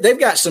 Hey, they've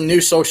got some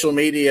new social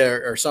media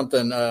or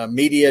something,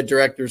 media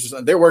directors.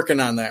 They're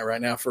working on that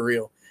right now for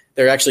real.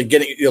 They're actually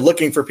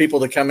looking for people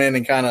to come in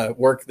and kind of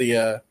work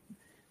their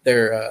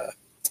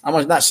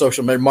not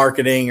social, but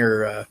marketing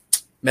or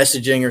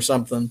messaging or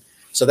something.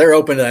 So they're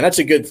open to that. That's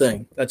a good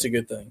thing.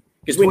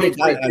 Because we need it's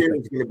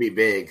going to be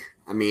big.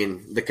 I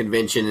mean, the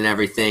convention and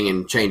everything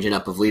and changing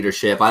up of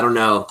leadership. I don't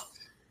know.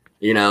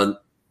 The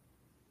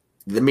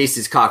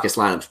Mises Caucus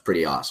lineup's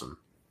pretty awesome.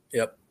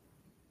 Yep.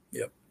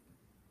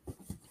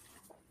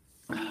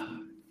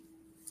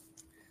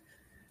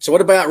 So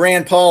what about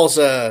Rand Paul's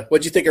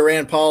what'd you think of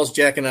Rand Paul's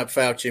jacking up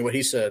Fauci, what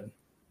he said?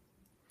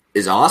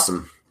 Is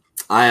awesome.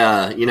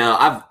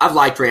 I've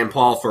liked Rand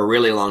Paul for a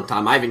really long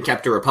time. I even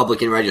kept a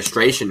Republican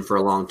registration for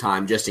a long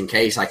time just in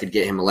case I could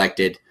get him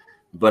elected.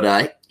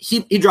 But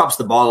he drops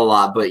the ball a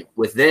lot, but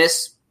with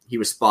this, he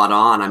was spot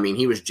on. I mean,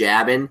 he was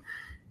jabbing,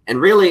 and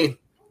really,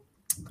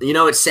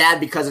 it's sad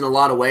because in a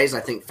lot of ways, I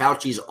think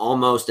Fauci's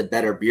almost a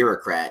better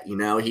bureaucrat.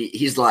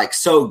 He's like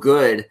so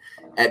good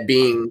at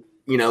being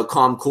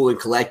calm, cool, and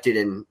collected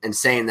and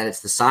saying that it's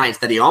the science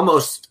that he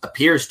almost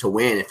appears to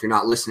win if you're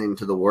not listening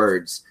to the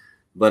words.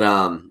 But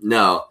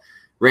no,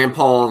 Rand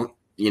Paul,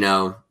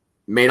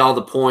 made all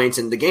the points,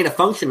 and the gain of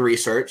function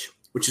research,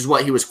 which is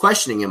what he was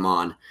questioning him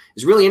on,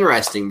 is really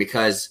interesting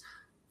because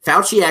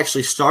Fauci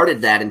actually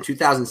started that in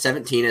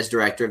 2017 as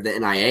director of the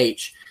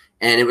NIH.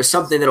 And it was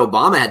something that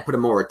Obama had put a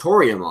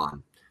moratorium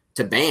on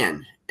to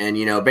ban. And,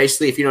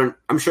 basically if you don't,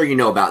 I'm sure you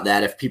know about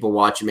that. If people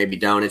watch and maybe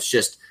don't, it's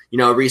just,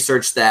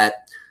 research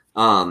that,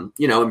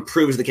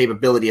 improves the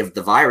capability of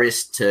the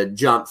virus to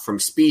jump from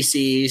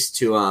species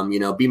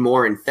to, be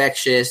more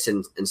infectious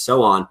and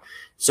so on.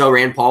 So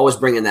Rand Paul was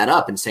bringing that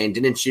up and saying,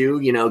 didn't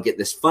you, get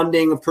this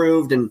funding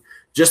approved? And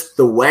just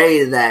the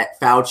way that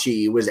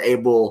Fauci was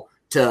able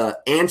to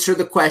answer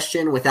the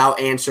question without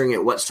answering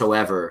it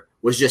whatsoever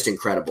was just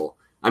incredible.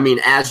 I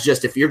mean,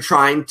 if you're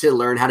trying to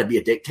learn how to be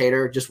a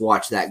dictator, just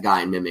watch that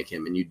guy and mimic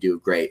him and you do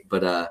great.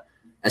 But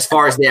as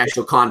far as the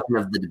actual content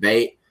of the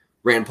debate,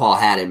 Rand Paul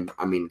had him,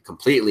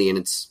 completely, and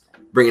it's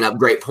bringing up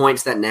great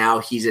points that now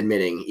he's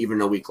admitting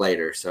even a week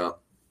later. So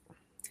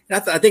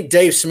I think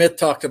Dave Smith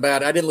talked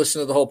about, I didn't listen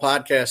to the whole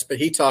podcast, but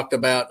he talked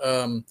about,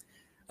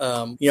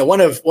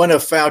 one of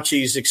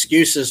Fauci's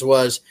excuses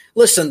was,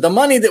 listen, the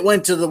money that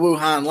went to the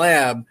Wuhan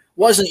lab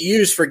wasn't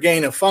used for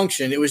gain of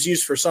function. It was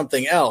used for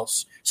something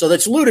else. So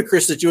that's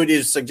ludicrous that you would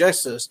even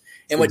suggest this.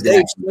 And what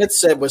Dave Smith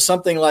said was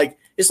something like,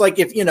 it's like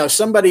if,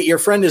 your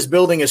friend is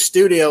building a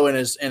studio in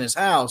his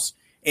house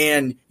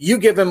and you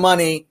give him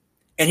money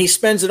and he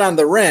spends it on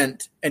the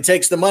rent and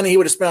takes the money he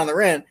would have spent on the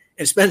rent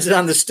and spends it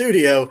on the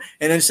studio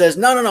and then says,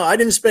 no, I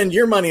didn't spend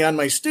your money on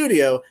my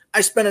studio.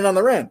 I spent it on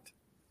the rent.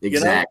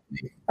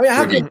 Exactly.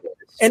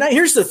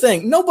 Here's the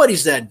thing.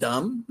 Nobody's that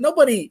dumb.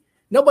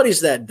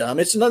 Nobody's that dumb.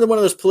 It's another one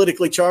of those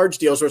politically charged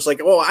deals where it's like,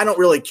 oh, I don't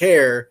really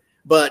care,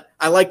 but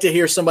I like to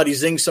hear somebody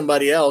zing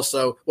somebody else.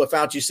 So what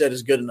Fauci said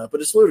is good enough,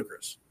 but it's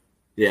ludicrous.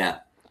 Yeah,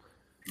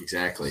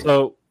 exactly.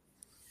 So,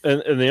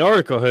 and the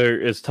article here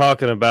is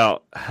talking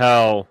about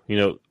how,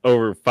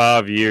 over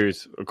 5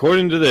 years,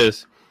 according to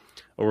this,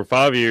 over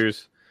 5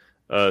 years,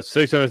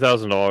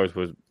 $600,000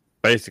 was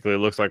basically, it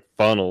looks like,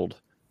 funneled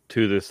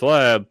to this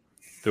lab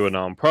through a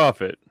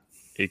nonprofit,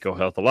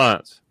 EcoHealth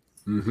Alliance.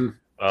 Mm-hmm.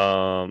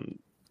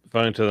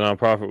 Funding to the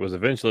nonprofit was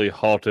eventually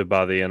halted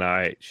by the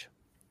NIH.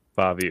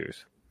 5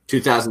 years.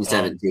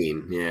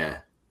 2017, yeah.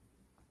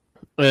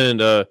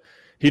 And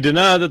he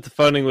denied that the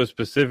funding was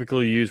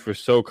specifically used for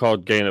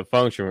so-called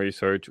gain-of-function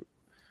research,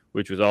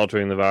 which was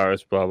altering the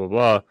virus, blah, blah,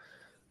 blah,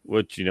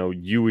 which,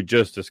 you were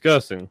just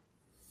discussing.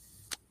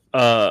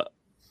 But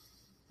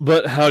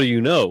how do you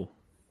know?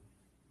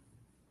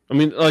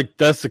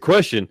 That's the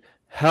question.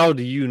 How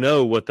do you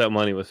know what that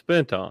money was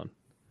spent on?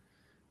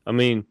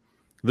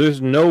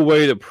 There's no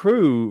way to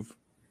prove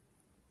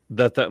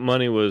that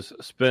money was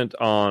spent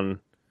on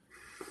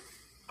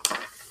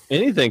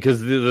anything, because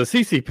the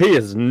CCP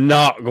is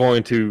not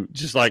going to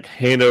just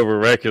hand over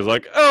records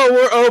like, oh,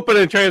 we're open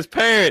and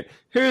transparent.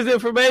 Here's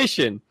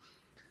information.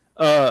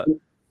 I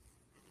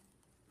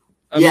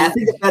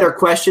think a better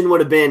question would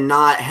have been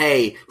not,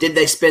 hey, did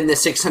they spend the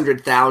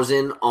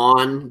 $600,000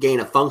 on gain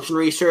of function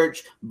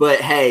research? But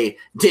hey,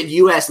 did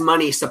U.S.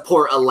 money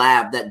support a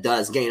lab that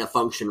does gain of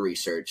function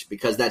research?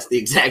 Because that's the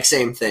exact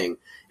same thing.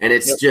 And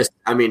it's just,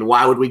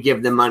 why would we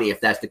give them money if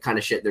that's the kind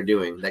of shit they're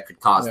doing that could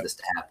cause this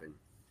to happen?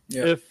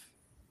 Yep.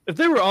 If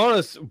they were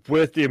honest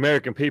with the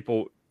American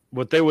people,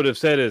 what they would have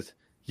said is,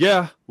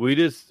 yeah, we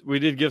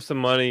did give some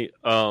money.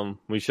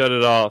 We shut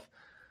it off.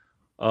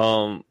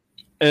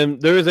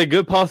 And there is a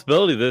good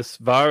possibility this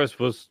virus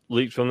was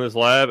leaked from this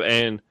lab,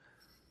 and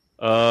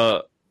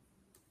I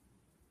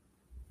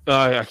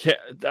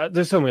can't.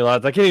 There's so many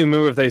lies. I can't even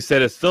remember if they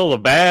said it's still a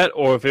bat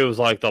or if it was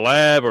like the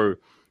lab, or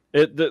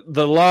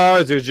the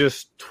lies are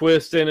just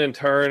twisting and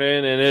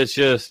turning, and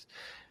it's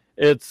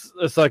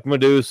like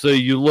Medusa.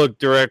 You look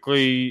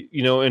directly,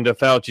 into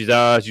Fauci's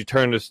eyes. You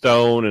turn to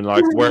stone and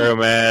wear a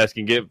mask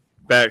and get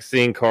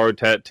vaccine card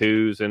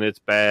tattoos, and it's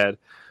bad.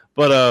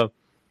 But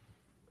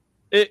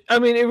it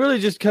really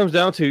just comes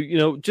down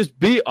to, just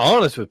be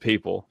honest with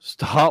people.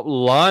 Stop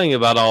lying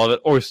about all of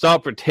it, or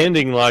stop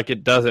pretending like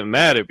it doesn't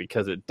matter,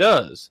 because it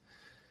does.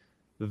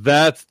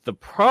 That's the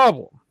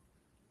problem.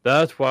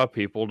 That's why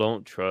people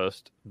don't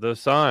trust the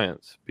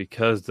science,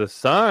 because the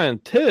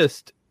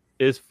scientist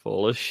is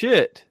full of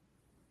shit.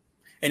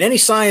 And any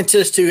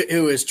scientist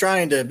who is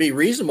trying to be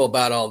reasonable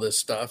about all this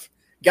stuff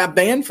got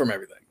banned from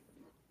everything.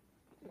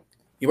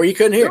 Where you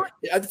couldn't hear.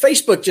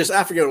 Facebook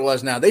I forget what it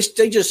was now. They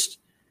just,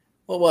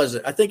 what was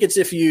it? I think it's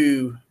I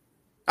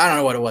don't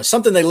know what it was.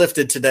 Something they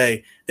lifted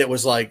today that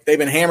was they've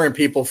been hammering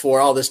people for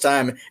all this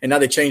time, and now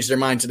they changed their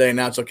mind today, and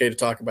now it's okay to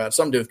talk about it.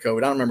 Something to do with COVID.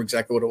 I don't remember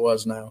exactly what it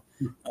was now.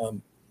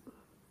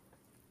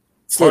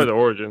 Or the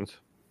origins.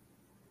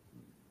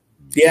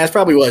 Yeah, it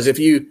probably was. If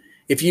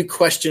you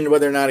questioned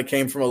whether or not it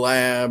came from a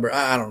lab, or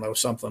I don't know,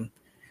 something.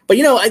 But,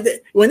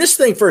 when this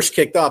thing first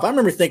kicked off, I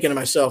remember thinking to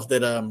myself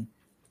that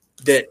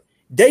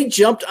they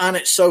jumped on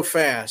it so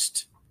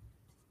fast,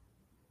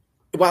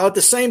 while at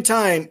the same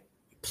time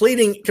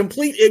pleading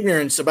complete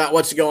ignorance about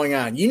what's going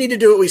on. You need to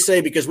do what we say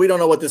because we don't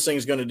know what this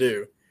thing's going to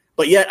do.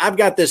 But yet I've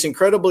got this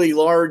incredibly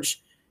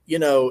large,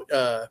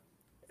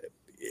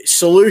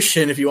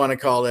 solution, if you want to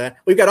call that.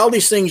 We've got all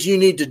these things you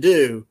need to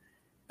do.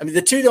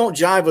 The two don't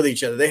jive with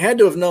each other. They had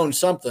to have known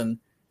something.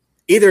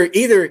 Either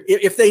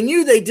if they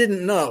knew they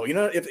didn't know,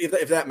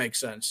 if that makes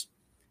sense.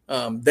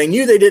 They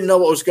knew they didn't know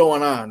what was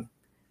going on.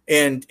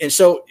 And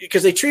so,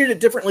 because they treated it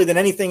differently than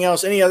anything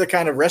else, any other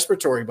kind of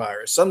respiratory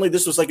virus. Suddenly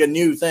this was a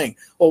new thing.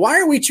 Well, why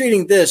are we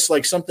treating this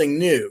like something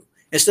new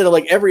instead of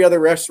every other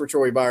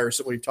respiratory virus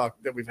that we've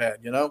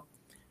had,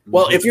 Mm-hmm.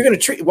 Well, if you're going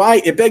to treat,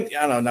 why it begs,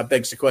 I don't know, not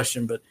begs the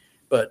question,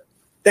 but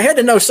they had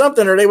to know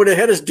something, or they would have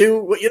had us do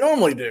what you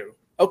normally do.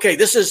 Okay,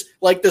 this is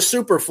like the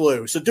super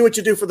flu, so do what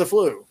you do for the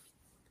flu.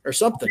 Or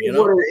something,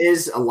 What it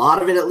is, a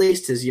lot of it at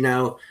least, is,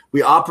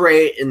 we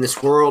operate in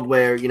this world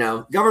where,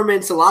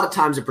 government's a lot of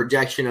times a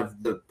projection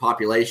of the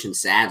population,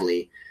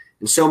 sadly.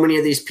 And so many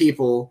of these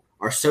people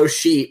are so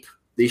these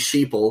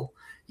sheeple,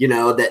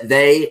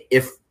 that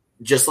if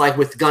just like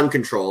with gun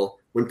control,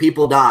 when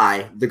people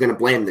die, they're going to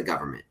blame the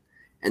government.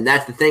 And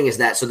that's the thing is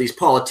that so these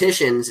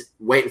politicians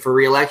waiting for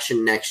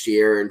re-election next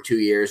year and 2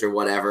 years or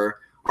whatever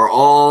are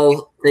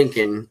all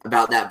thinking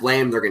about that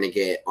blame they're going to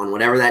get on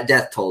whatever that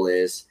death toll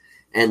is.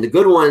 And the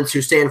good ones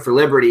who stand for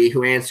liberty,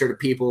 who answer to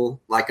people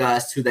like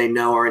us, who they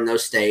know are in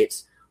those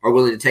states, are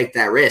willing to take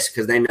that risk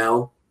because they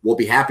know we'll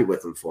be happy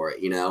with them for it,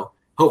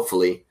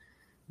 hopefully.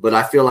 But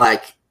I feel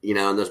like, in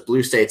those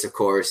blue states, of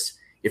course,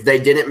 if they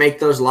didn't make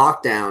those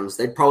lockdowns,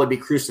 they'd probably be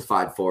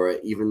crucified for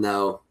it, even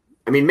though,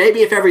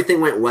 maybe if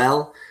everything went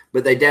well,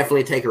 but they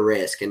definitely take a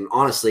risk. And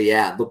honestly,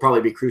 yeah, they'll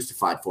probably be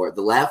crucified for it.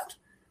 The left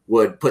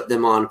would put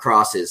them on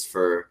crosses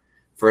for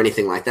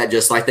anything like that,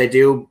 just like they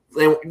do.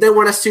 They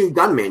want to sue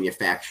gun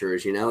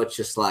manufacturers, It's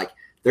just like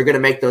they're going to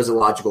make those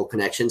illogical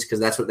connections because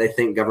that's what they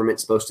think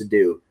government's supposed to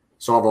do,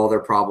 solve all their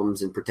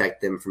problems and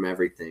protect them from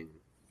everything.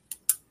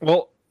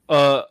 Well,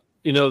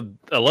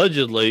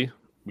 allegedly,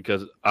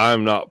 because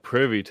I'm not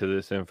privy to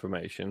this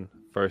information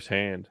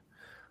firsthand,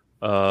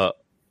 but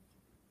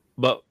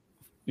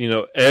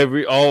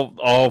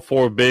all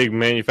four big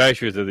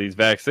manufacturers of these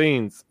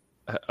vaccines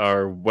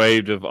are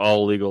waived of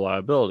all legal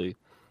liability.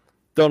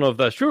 Don't know if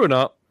that's true or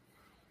not,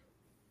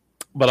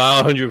 but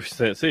I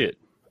 100% see it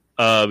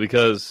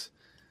because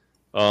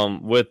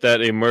with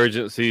that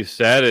emergency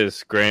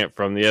status grant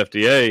from the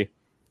FDA,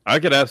 I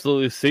could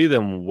absolutely see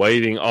them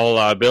waiving all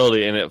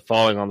liability and it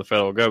falling on the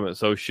federal government.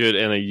 So should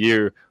in a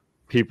year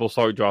people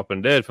start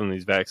dropping dead from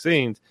these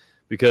vaccines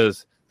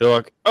because they're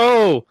like,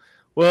 oh,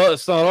 well,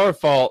 it's not our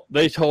fault.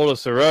 They told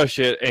us to rush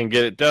it and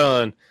get it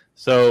done.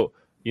 So,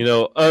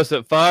 us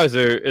at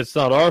Pfizer, it's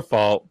not our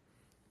fault.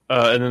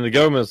 And then the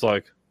government's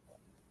like,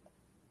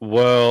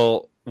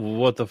 well,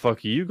 what the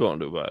fuck are you going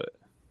to do about it?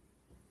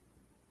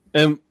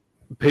 And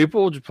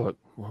people just like,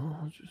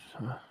 well,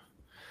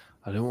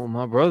 I didn't want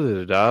my brother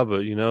to die,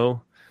 but, I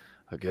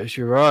guess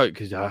you're right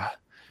because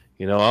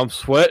I'm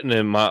sweating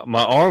and my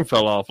arm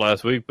fell off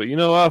last week, but,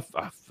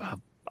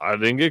 I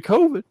didn't get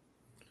COVID.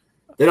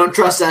 They don't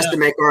trust us to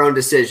make our own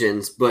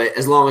decisions, but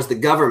as long as the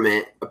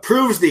government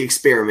approves the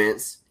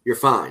experiments, you're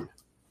fine.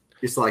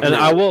 It's like, and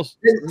I will.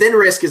 Then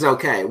risk is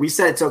okay. We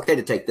said it's okay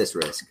to take this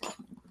risk.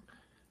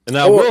 And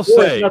I will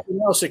say,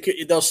 nothing else,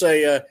 they'll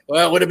say,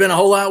 well, it would have been a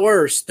whole lot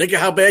worse. Think of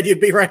how bad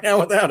you'd be right now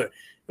without it.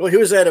 Well, who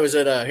was that? Was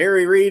it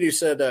Harry Reid who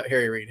said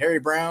Harry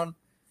Brown?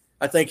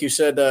 I think you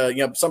said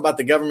something about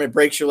the government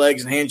breaks your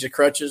legs and hands you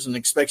crutches and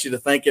expects you to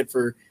thank it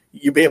for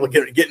you be able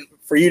to get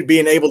for you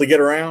being able to get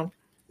around.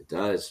 It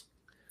does.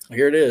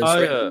 Here it is.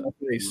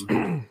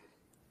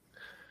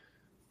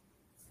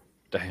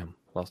 Damn,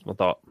 lost my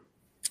thought.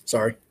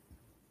 Sorry.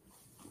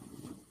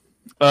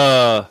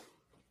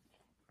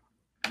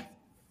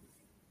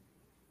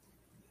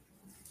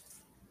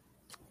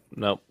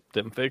 Nope,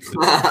 didn't fix it.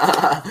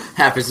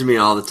 Happens to me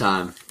all the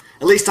time.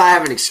 At least I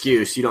have an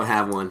excuse. You don't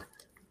have one.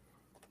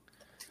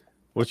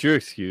 What's your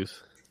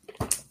excuse?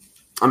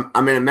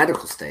 I'm in a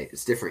medical state.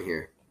 It's different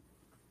here.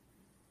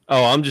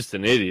 Oh, I'm just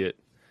an idiot.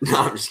 No,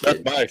 I'm just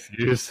kidding. That's my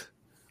excuse.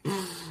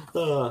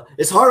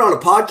 It's hard on a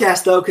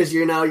podcast though because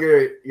you're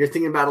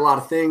thinking about a lot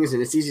of things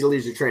and it's easy to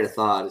lose your train of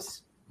thought.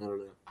 I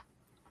don't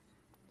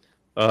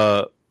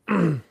know.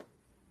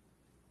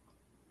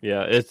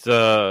 Yeah, it's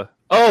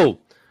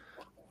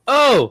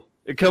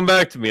it come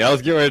back to me. I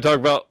was getting ready to talk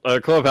about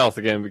Clubhouse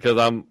again because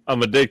I'm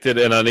addicted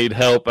and I need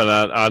help and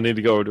I need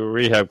to go to a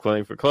rehab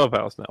clinic for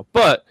Clubhouse now.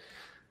 But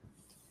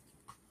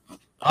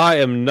I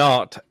am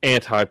not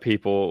anti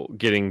people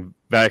getting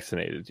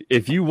vaccinated.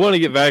 If you want to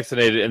get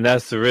vaccinated and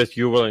that's the risk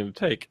you're willing to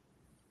take,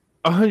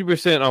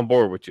 100% on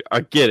board with you.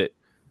 I get it.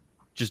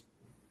 Just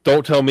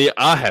don't tell me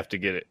I have to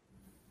get it.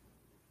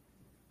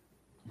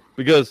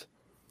 Because,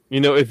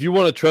 if you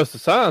want to trust the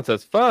science,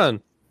 that's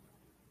fine.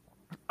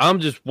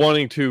 I'm just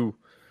wanting to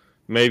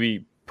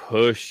maybe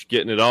push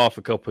getting it off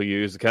a couple of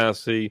years to kind of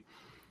see,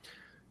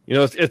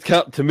 it's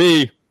kind of, to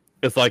me,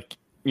 it's like,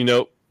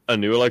 a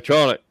new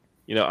electronic.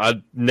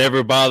 I'd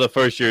never buy the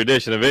first year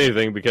edition of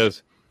anything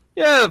because,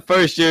 the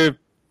first year,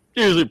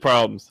 usually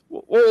problems.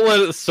 We'll let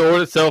it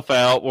sort itself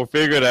out. We'll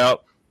figure it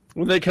out.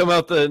 When they come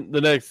out the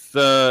next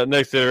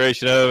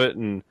iteration of it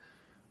and,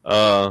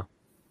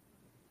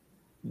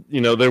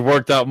 they've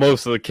worked out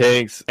most of the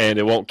kinks and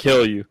it won't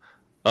kill you.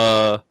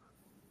 I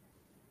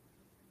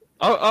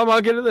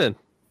might get it then.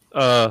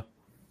 But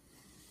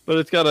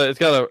it's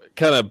gotta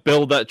kind of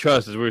build that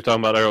trust as we were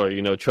talking about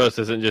earlier. Trust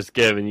isn't just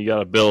given. You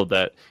gotta build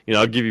that.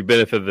 I'll give you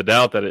benefit of the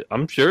doubt that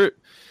I'm sure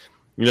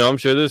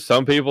there's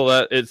some people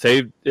that it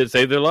saved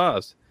their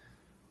lives.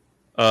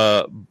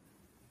 But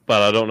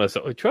I don't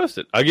necessarily trust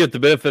it. I give the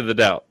benefit of the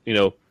doubt.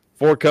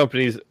 4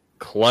 companies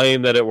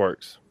claim that it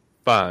works.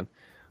 Fine.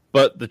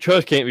 But the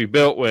trust can't be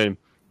built when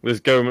there's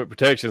government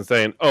protection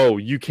saying, oh,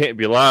 you can't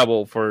be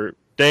liable for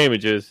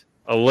damages,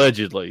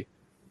 allegedly.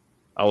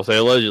 I will say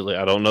allegedly.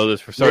 I don't know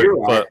this for certain.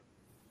 Right. But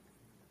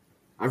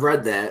I've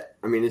read that.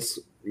 It's,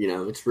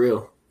 it's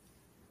real.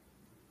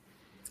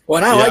 Well,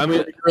 and I like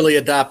the early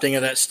adopting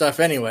of that stuff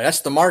anyway.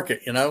 That's the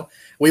market, you know.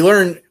 We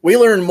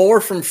learn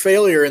more from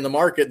failure in the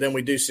market than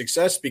we do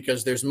success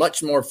because there's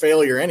much more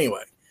failure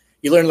anyway.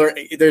 You learn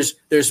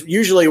there's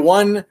usually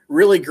one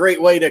really great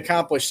way to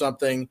accomplish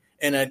something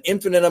and an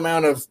infinite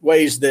amount of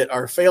ways that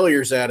are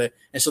failures at it.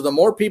 And so the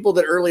more people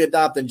that early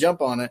adopt and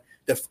jump on it,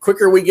 the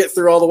quicker we get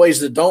through all the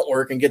ways that don't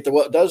work and get to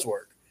what does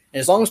work.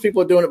 And as long as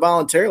people are doing it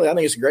voluntarily, I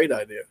think it's a great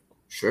idea.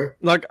 Sure.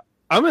 Like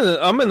I'm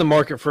in the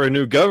market for a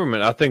new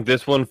government. I think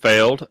this one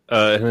failed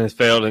and has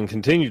failed and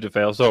continued to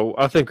fail. So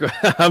I think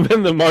I'm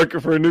in the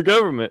market for a new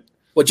government.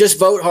 Well, just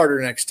vote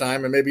harder next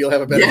time, and maybe you'll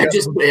have a better.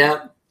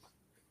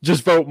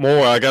 Just vote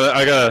more. I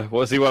gotta.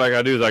 Well, see what I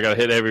gotta do is I gotta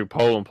hit every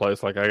polling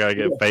place. Like I gotta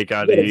get fake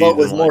IDs. You gotta vote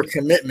with more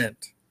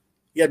commitment.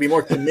 You gotta be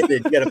more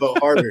committed. You gotta vote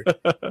harder.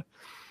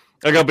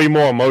 I gotta be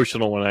more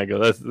emotional when I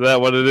go. Is that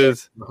what it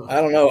is?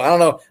 I don't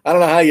know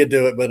how you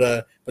do it,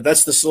 but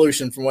that's the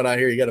solution from what I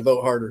hear. You gotta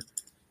vote harder.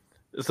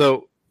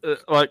 So,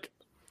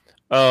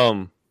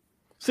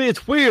 see,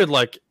 it's weird,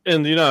 like,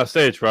 in the United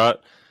States, right?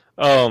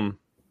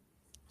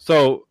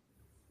 So,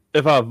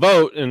 if I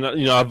vote, and,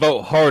 I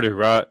vote harder,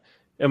 right?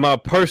 And my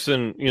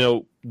person,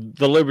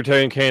 the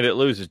Libertarian candidate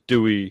loses,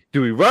 do we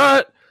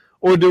riot,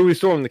 or do we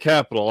storm the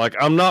Capitol? Like,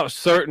 I'm not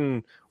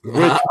certain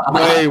which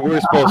way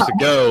we're supposed to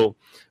go,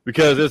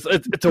 because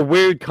it's a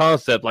weird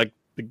concept. Like,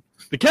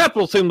 the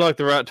Capitol seemed like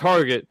the right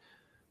target,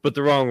 but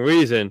the wrong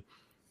reason.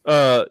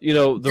 The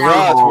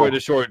riots were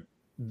destroyed.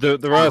 The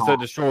riots that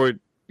destroyed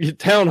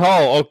Town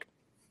Hall.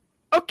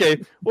 Okay.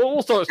 Well,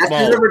 we'll start small.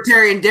 That's the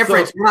libertarian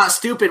difference. So, we're not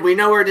stupid. We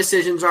know where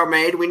decisions are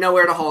made. We know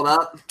where to hold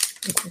up.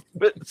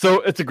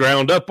 So it's a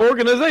ground-up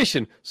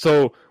organization.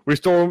 So we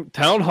storm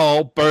Town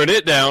Hall, burn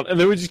it down, and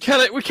then we just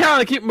kind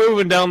of keep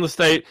moving down the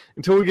state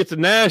until we get to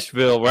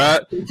Nashville,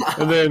 right?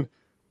 And then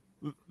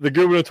the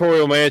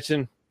gubernatorial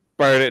mansion,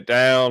 burn it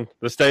down.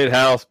 The state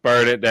house,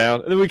 burn it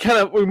down, and then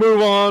we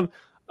move on.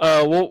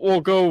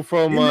 We'll go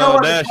from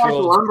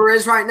Nashville. What lumber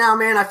is right now,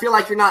 man. I feel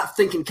like you're not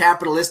thinking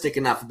capitalistic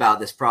enough about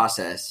this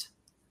process.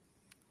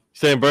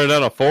 Saying burn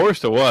down a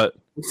forest or what?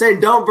 I'm saying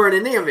don't burn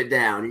any of it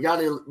down.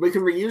 We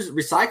can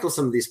recycle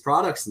some of these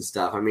products and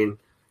stuff. I mean,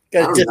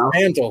 got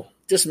to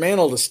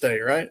dismantle the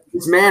state, right?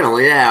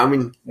 Dismantle, yeah. I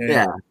mean,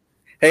 yeah.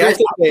 Hey, I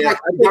think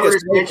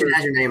governor's mansion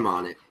has your name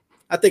on it.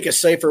 I think a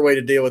safer way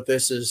to deal with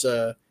this is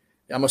I'm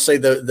gonna say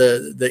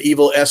the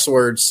evil S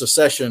word,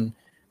 secession.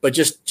 But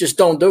just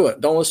don't do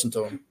it. Don't listen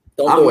to them.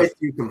 I'm with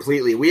you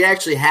completely. We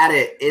actually had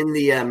it in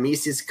the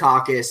Mises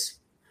Caucus.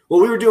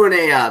 Well, we were doing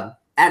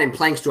adding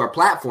planks to our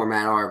platform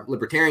at our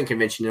Libertarian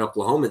Convention in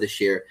Oklahoma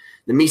this year.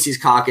 The Mises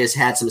Caucus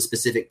had some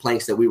specific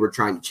planks that we were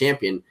trying to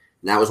champion,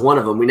 and that was one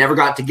of them. We never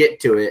got to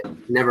get to it.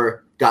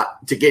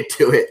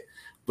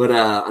 But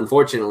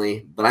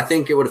unfortunately. But I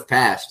think it would have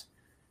passed.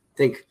 I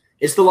think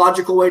it's the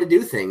logical way to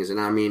do things,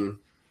 and I mean,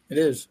 it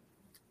is.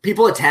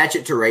 People attach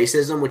it to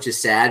racism, which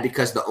is sad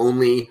because the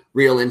only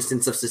real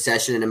instance of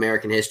secession in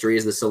American history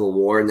is the Civil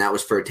War, and that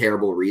was for a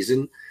terrible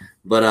reason.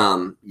 But,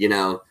 I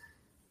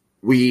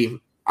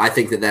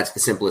think that that's the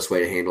simplest way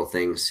to handle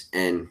things.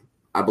 And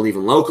I believe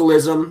in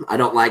localism. I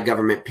don't like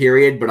government,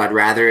 period, but I'd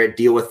rather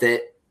deal with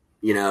it,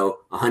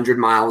 100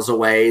 miles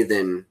away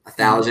than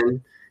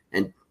 1,000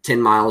 and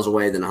 10 miles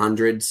away than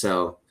 100.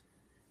 So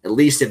at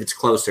least if it's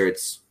closer,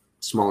 it's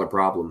a smaller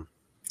problem.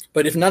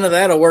 But if none of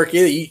that will work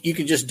either, you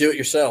can just do it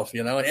yourself,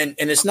 and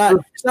it's not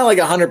like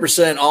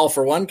 100% all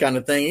for one kind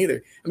of thing either.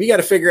 I mean, you got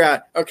to figure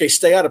out, okay,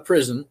 stay out of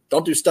prison.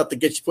 Don't do stuff that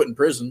gets you put in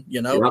prison,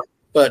 Yep.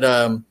 But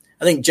I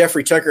think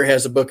Jeffrey Tucker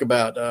has a book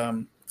about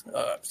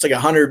it's like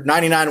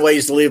 199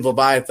 ways to leave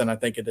Leviathan, I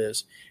think it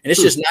is. And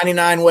it's just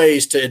 99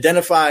 ways to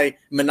identify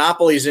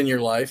monopolies in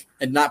your life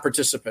and not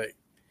participate.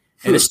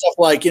 And it's stuff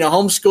like,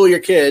 homeschool your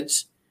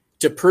kids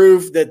to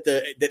prove that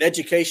that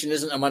education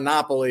isn't a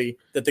monopoly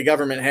that the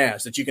government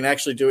has, that you can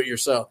actually do it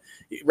yourself,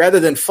 rather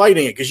than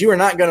fighting it, because you are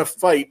not going to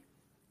fight.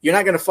 You're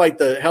not going to fight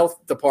the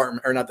health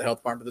department, or not the health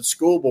department, but the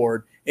school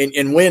board,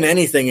 and win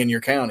anything in your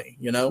county.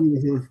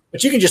 Mm-hmm.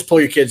 But you can just pull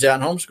your kids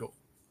out and homeschool,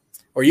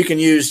 or you can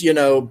use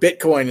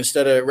Bitcoin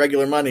instead of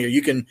regular money, or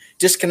you can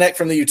disconnect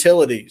from the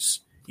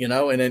utilities,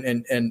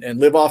 and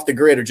live off the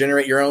grid, or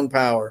generate your own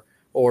power,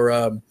 or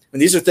and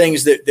these are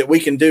things that we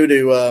can do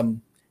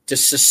to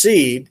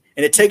secede.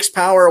 And it takes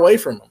power away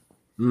from them.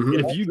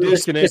 Mm-hmm. If you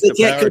disconnect, they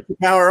can't cut the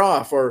power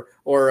off, or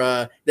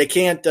they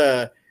can't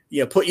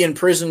put you in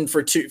prison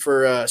for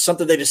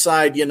something they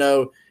decide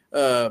what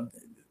a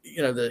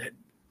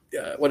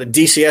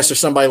DCS or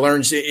somebody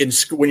learns in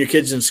school when your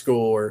kid's in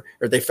school, or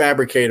they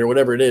fabricate or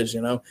whatever it is.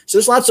 So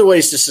there's lots of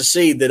ways to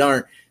secede that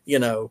aren't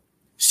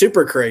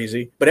super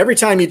crazy, but every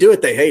time you do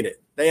it, they hate it.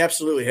 They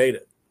absolutely hate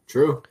it.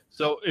 True.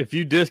 So if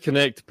you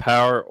disconnect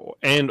power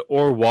and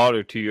or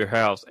water to your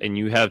house, and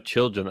you have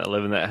children that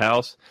live in that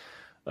house,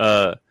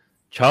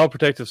 Child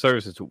Protective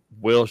Services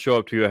will show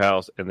up to your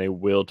house and they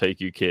will take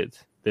you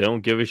kids. They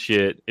don't give a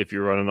shit if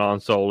you're running on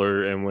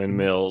solar and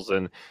windmills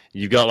and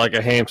you've got like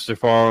a hamster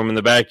farm in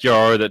the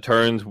backyard that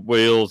turns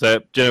wheels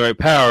that generate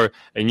power,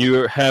 and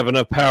you have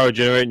enough power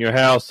generating your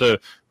house to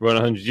run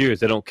 100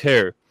 years. They don't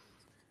care.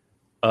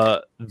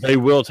 they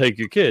will take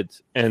your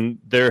kids. And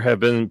there have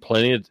been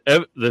plenty of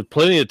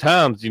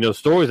times,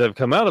 stories have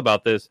come out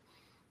about this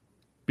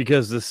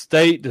because the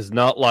state does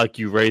not like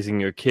you raising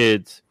your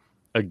kids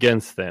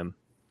against them.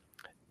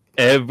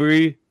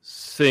 Every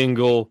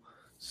single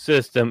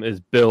system is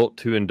built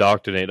to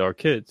indoctrinate our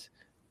kids.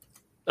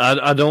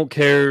 I don't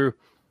care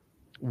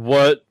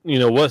what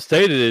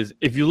state it is.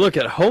 If you look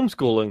at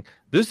homeschooling,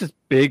 this is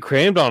big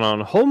crammed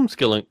on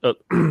homeschooling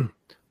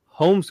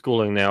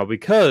now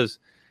because,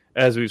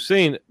 as we've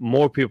seen,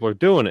 more people are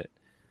doing it.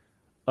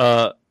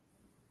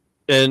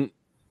 And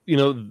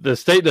the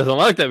state doesn't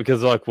like that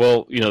because they're like,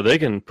 well, they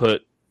can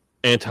put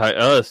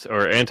anti-us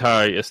or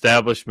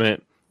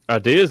anti-establishment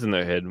ideas in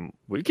their head.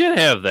 We can't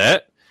have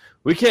that.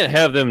 We can't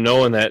have them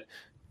knowing that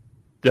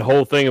the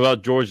whole thing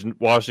about George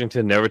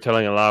Washington never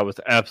telling a lie was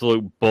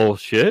absolute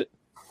bullshit.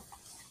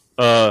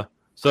 So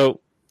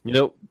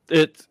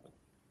it's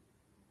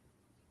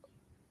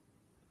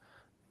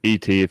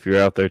E.T., if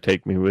you're out there,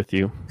 take me with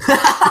you.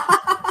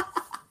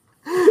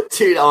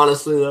 Dude,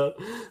 honestly, though,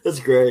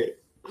 that's great.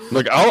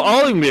 Like,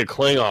 I'll even be a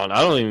Klingon.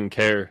 I don't even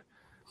care.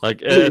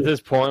 Like, at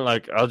this point,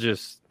 like, I'll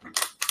just...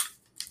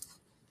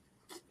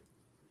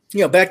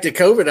 back to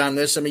COVID on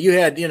this. I mean, you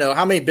had,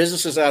 how many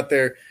businesses out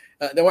there?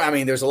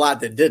 There's a lot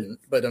that didn't,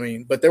 but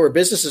there were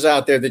businesses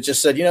out there that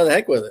just said, the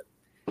heck with it.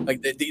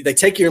 Like they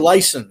take your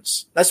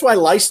license. That's why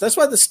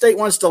the state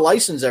wants to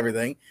license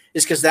everything,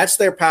 is because that's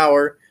their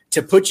power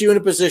to put you in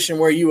a position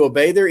where you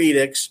obey their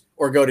edicts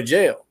or go to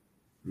jail.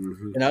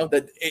 Mm-hmm.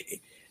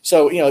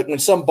 So when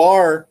some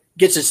bar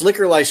gets its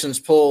liquor license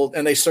pulled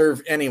and they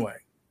serve anyway,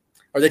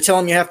 or they tell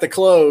them you have to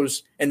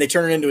close and they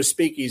turn it into a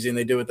speakeasy and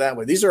they do it that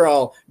way. These are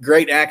all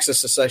great acts of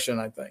secession,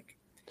 I think,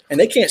 and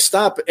they can't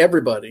stop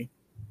everybody.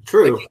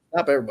 True, they can't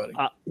stop everybody.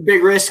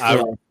 Big risk.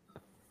 I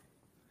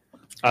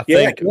think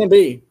it can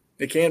be.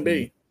 It can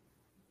be.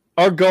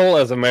 Our goal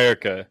as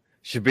America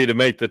should be to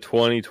make the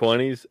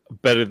 2020s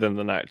better than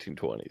the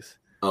 1920s.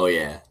 Oh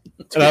yeah,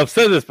 and I've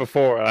said this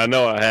before. And I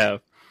know I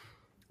have,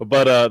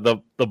 but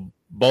the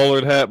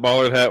Bollard hat,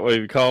 whatever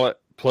you call it,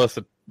 plus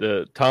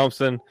the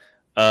Thompson,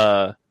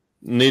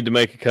 need to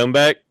make a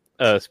comeback.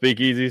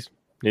 Speakeasies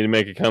need to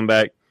make a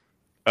comeback,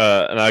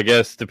 and I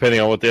guess depending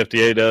on what the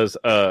FDA does,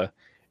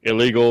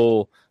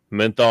 illegal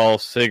menthol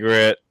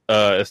cigarette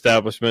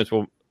establishments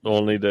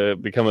will need to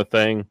become a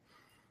thing.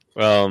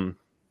 What?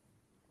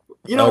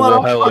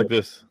 We'll have like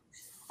this.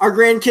 Our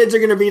grandkids are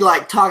going to be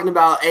like talking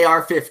about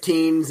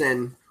AR-15s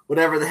and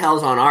whatever the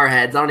hell's on our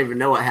heads. I don't even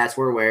know what hats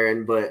we're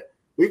wearing, but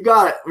we've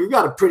got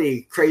a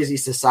pretty crazy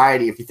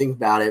society if you think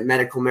about it.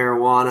 Medical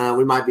marijuana.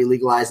 We might be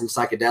legalizing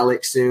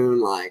psychedelics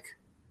soon. Like,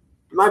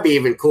 it might be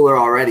even cooler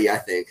already, I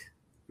think,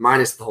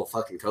 minus the whole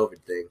fucking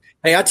COVID thing.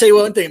 Hey, I'll tell you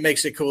one thing that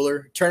makes it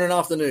cooler: turning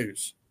off the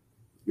news.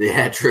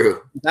 Yeah,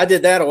 true. I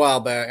did that a while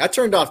back. I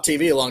turned off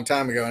TV a long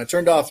time ago, and I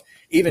turned off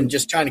even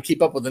just trying to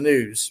keep up with the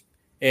news.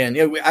 And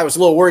I was a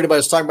little worried about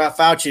us talking about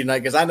Fauci tonight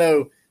because I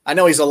know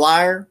he's a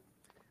liar.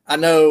 I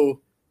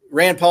know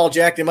Rand Paul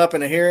jacked him up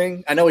in a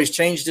hearing. I know he's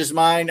changed his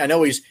mind. I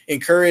know he's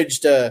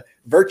encouraged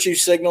virtue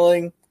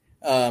signaling,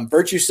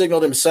 virtue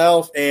signaled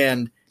himself,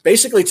 and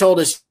basically told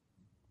us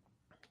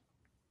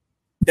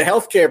the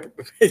healthcare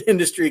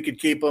industry could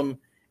keep him,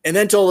 and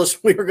then told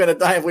us we were going to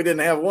die if we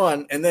didn't have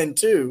one, and then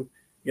two,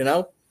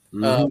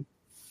 Mm-hmm.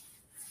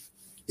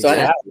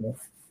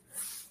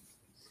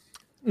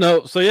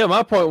 No, so yeah,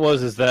 my point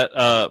is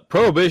that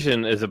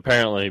prohibition is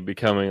apparently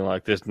becoming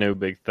like this new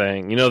big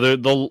thing. They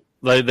do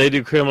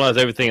criminalize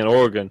everything in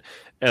Oregon,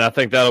 and I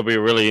think that'll be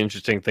a really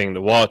interesting thing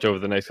to watch over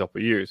the next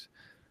couple of years.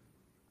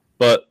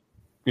 But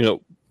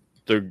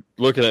they're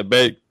looking at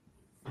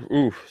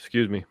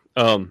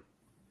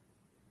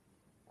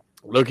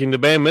looking to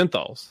ban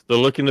menthols. They're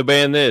looking to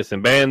ban this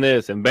and ban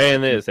this and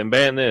ban this and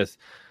ban this.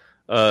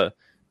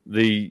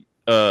 The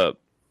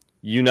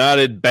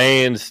United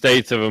Banned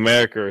States of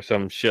America or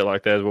some shit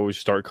like that is what we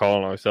should start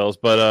calling ourselves.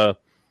 But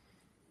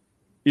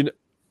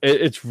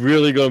it's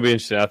really going to be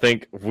interesting. I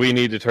think we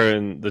need to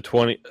turn the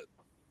 20.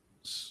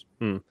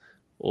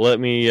 Let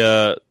me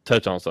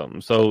touch on something.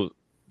 So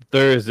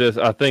there is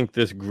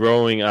this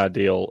growing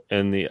ideal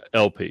in the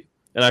LP,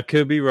 and I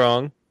could be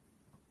wrong.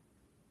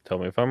 Tell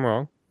me if I'm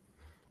wrong,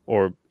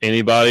 or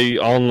anybody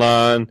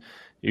online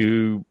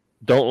you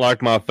don't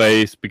like my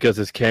face because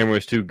this camera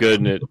is too good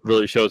and it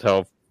really shows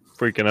how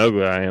freaking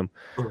ugly I am.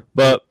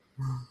 But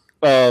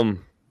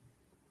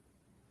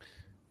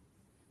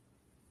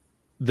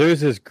there's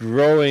this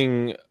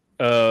growing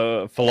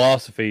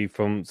philosophy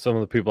from some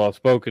of the people I've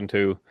spoken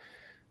to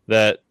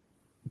that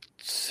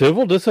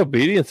civil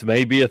disobedience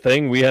may be a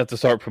thing we have to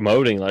start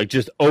promoting, like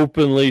just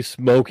openly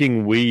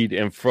smoking weed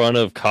in front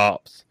of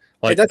cops.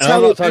 Like, hey,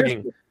 I'm not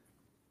talking.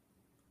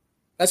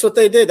 That's what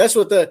they did. That's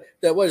what the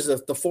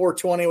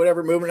 420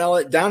 whatever movement all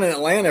that down in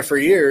Atlanta for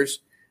years.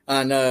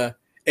 On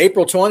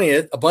April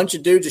 20th, a bunch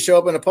of dudes would show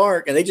up in a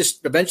park, and they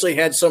just eventually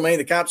had so many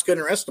the cops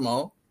couldn't arrest them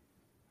all.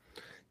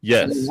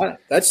 Yes,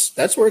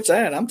 that's where it's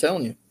at. I'm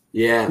telling you.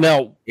 Yeah.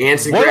 Now,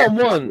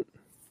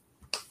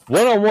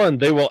 one on one,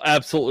 they will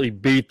absolutely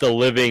beat the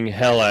living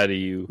hell out of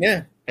you.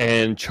 Yeah.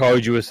 and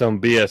charge you with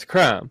some BS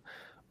crime.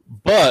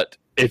 But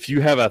if you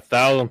have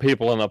 1,000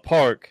 people in a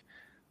park,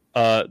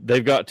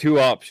 they've got two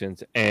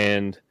options,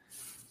 and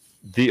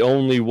the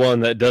only one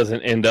that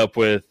doesn't end up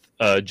with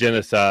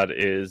genocide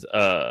is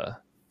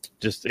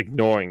just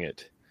ignoring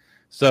it.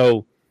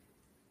 So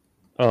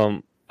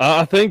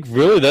I think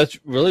really that's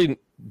really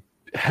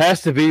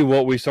has to be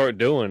what we start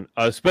doing,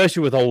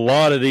 especially with a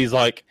lot of these,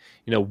 like,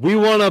 we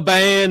want to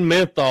ban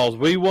menthols.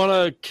 We want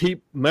to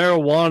keep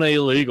marijuana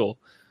illegal.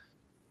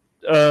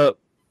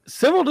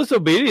 Civil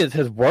disobedience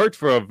has worked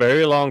for a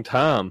very long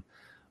time.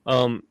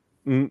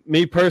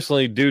 Me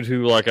personally, due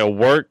to like a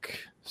work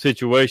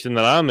situation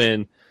that I'm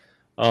in,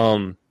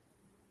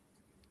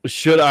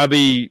 should I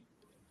be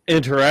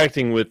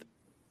interacting with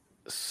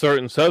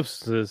certain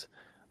substances,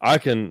 I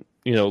can,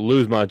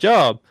 lose my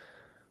job.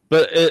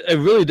 But it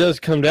really does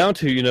come down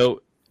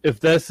to, if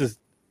this is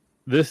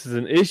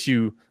an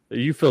issue that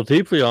you feel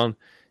deeply on,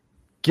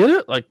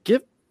 get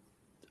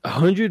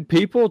 100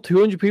 people,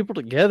 200 people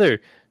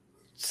together.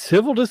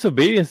 Civil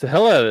disobedience the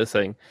hell out of this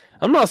thing.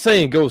 I'm not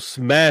saying go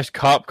smash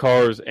cop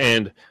cars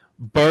and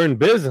burn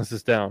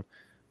businesses down,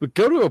 but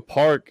go to a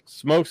park,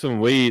 smoke some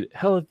weed.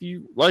 Hell, if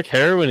you like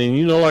heroin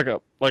and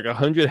like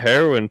 100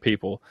 heroin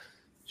people,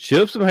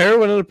 ship some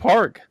heroin in the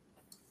park.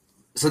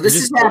 So this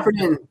is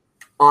happening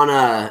on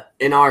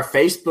in our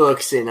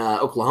Facebooks in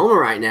Oklahoma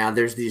right now.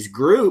 There's these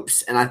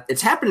groups, and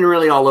it's happening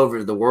really all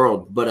over the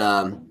world, but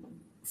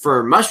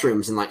for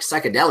mushrooms and like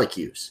psychedelic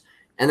use.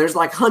 And there's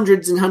like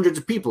hundreds and hundreds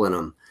of people in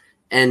them.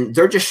 And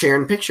they're just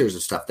sharing pictures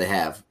of stuff they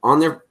have on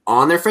their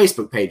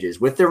Facebook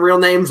pages with their real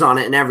names on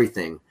it and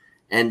everything.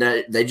 And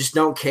they just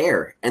don't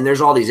care. And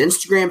there's all these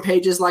Instagram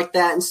pages like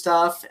that and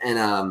stuff.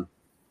 And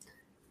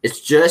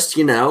it's just,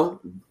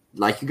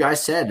 like you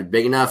guys said,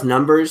 big enough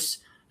numbers,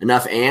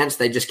 enough ants,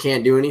 they just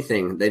can't do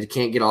anything. They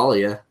can't get all of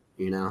you,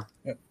 Yeah.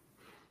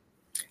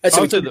 That's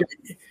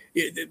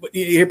you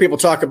hear people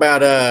talk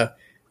about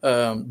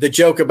the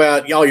joke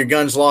about all your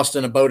guns lost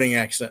in a boating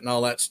accident and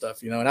all that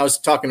stuff, And I was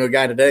talking to a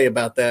guy today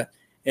about that.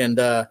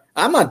 And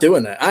I'm not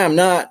doing that. I am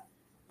not.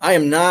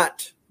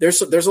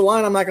 There's a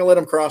line I'm not going to let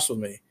them cross with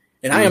me,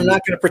 and I am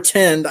not going to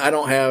pretend I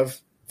don't have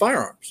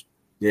firearms.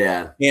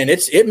 Yeah, and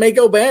it may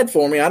go bad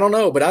for me. I don't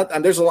know, but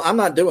I'm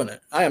not doing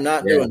it. I am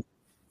not doing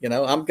it.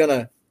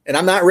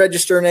 I'm not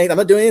registering anything. I'm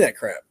not doing any of that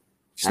crap.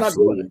 Just not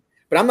doing it.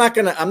 But I'm not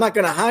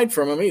gonna hide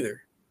from them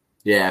either.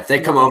 Yeah, if they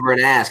come over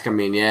and ask, you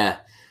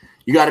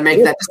got to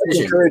make that decision. It's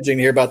encouraging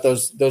to hear about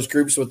those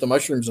groups with the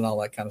mushrooms and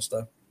all that kind of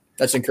stuff.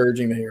 That's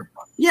encouraging to hear.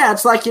 Yeah,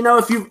 it's like,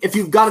 if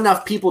you've got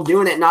enough people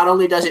doing it, not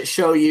only does it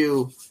show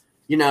you,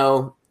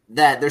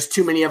 that there's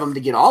too many of them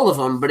to get all of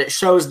them, but it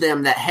shows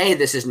them that, hey,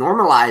 this is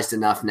normalized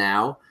enough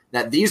now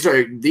that these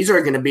are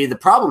going to be the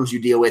problems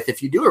you deal with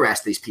if you do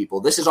arrest these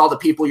people. This is all the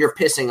people you're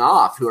pissing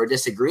off who are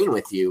disagreeing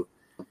with you.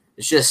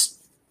 It's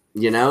just,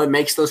 it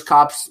makes those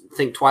cops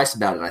think twice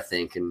about it, I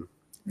think, and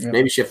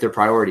maybe shift their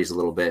priorities a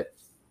little bit.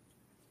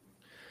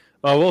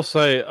 I will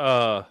say,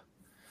 I'm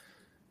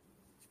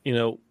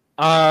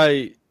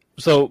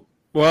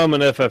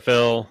an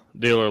FFL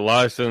dealer,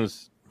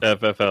 licensed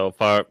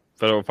FFL,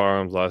 Federal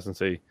Firearms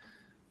Licensee.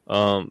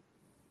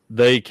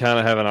 They kind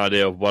of have an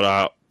idea of what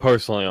I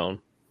personally own.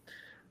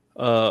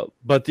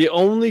 But the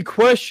only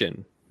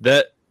question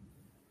that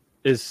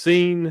is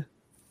seen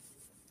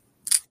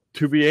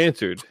to be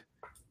answered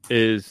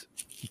is,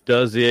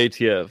 does the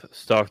ATF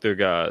stock their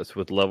guys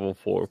with level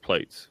 4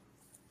 plates?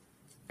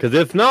 Because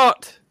if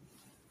not,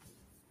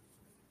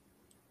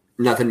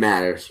 nothing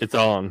matters. It's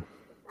on.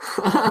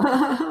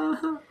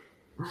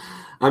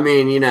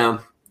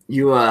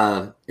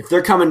 If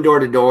they're coming door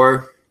to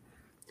door,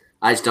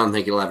 I just don't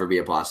think it'll ever be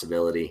a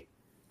possibility.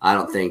 I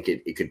don't think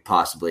it could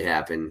possibly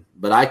happen.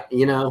 But I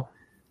don't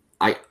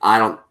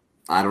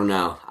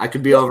know. I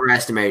could be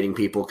overestimating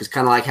people, because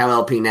kind of like how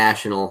LP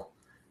National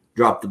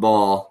dropped the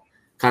ball,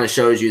 kind of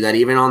shows you that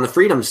even on the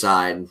freedom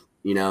side,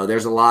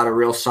 there's a lot of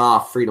real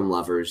soft freedom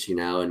lovers,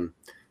 and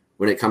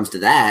when it comes to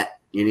that,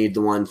 you need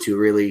the ones who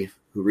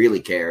really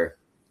care.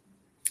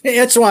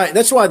 That's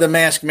why the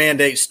mask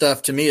mandate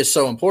stuff to me is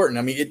so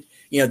important.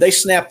 They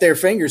snapped their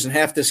fingers and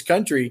half this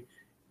country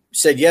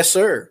said yes,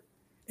 sir,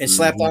 and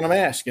slapped on a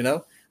mask.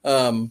 It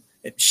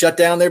shut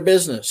down their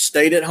business,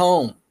 stayed at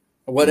home,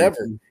 or whatever.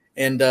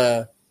 And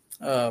I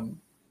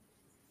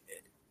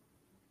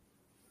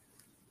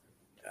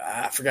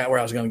forgot where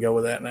I was going to go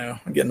with that. Now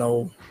I'm getting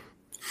old.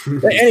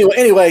 But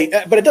anyway,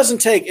 but it doesn't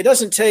take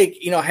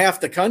half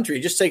the country.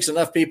 It just takes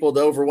enough people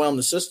to overwhelm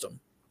the system.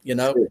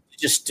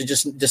 Just to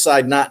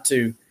decide not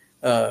to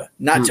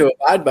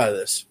abide by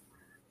this.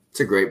 It's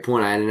a great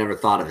point. I had never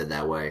thought of it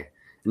that way.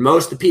 And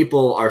most of the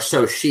people are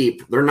so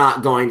sheep, they're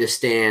not going to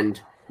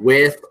stand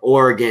with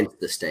or against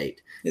the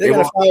state. They're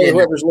going to follow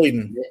whoever's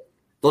leading.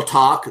 They'll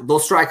talk, they'll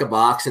strike a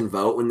box and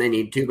vote when they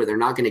need to, but they're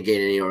not going to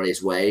get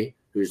anybody's way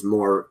who's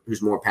more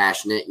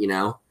passionate,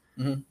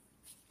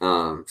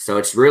 So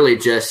it's really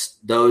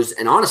just those,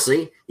 and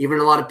honestly, even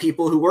a lot of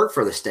people who work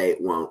for the state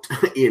won't,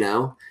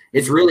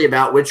 It's really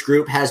about which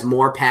group has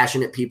more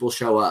passionate people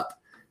show up.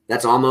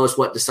 That's almost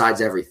what decides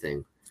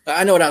everything.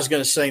 I know what I was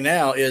going to say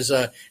now is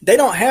they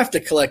don't have to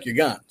collect your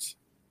guns.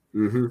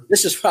 Mm-hmm.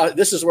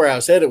 This is where I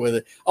was headed with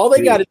it. All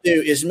they got to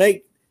do is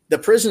make the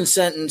prison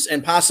sentence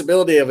and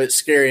possibility of it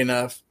scary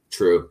enough.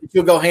 True.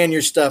 You'll go hand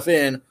your stuff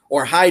in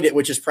or hide it,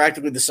 which is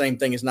practically the same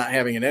thing as not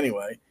having it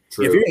anyway.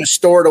 True. If you're going to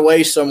store it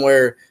away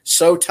somewhere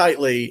so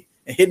tightly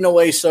and hidden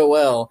away so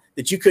well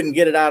that you couldn't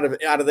get it out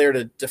of there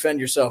to defend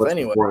yourself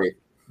anyway,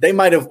 they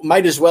might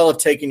as well have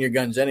taken your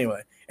guns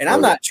anyway. And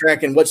I'm not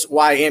tracking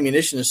why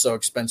ammunition is so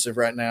expensive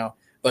right now,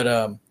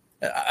 but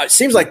it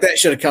seems like that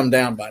should have come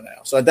down by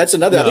now. So that's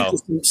another I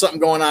think there's something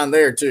going on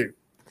there too.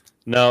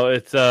 No,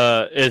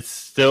 it's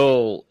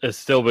still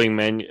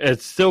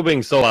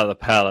being sold out of the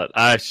pallet.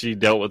 I actually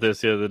dealt with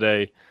this the other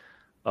day.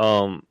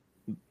 One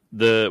of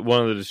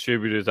the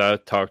distributors I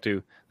talked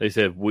to, they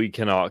said we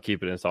cannot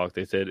keep it in stock.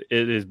 They said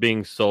it is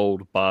being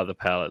sold by the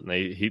pallet, and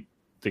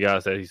the guy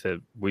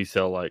said we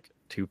sell like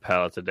 2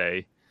 pallets a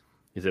day.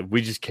 He said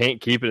we just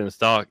can't keep it in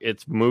stock.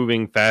 It's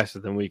moving faster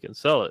than we can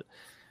sell it,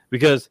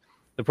 because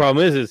the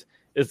problem is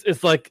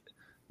it's like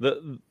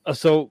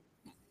so.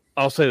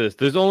 I'll say this: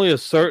 there's only a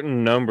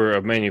certain number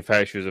of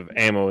manufacturers of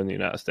ammo in the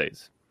United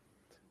States.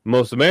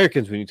 Most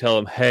Americans, when you tell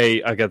them,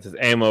 "Hey, I got this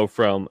ammo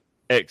from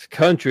X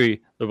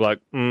country," they're like,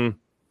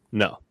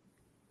 "No."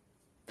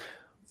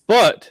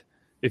 But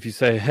if you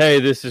say, "Hey,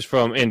 this is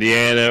from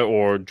Indiana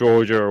or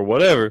Georgia or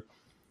whatever,"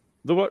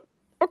 they're like,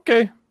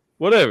 "Okay,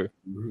 whatever."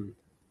 Mm-hmm.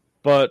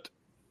 But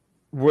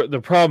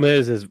the problem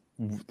is a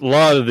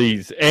lot of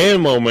these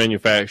ammo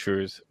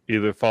manufacturers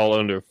either fall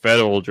under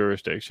federal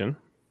jurisdiction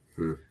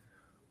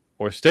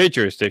or state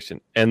jurisdiction,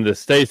 and the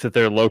states that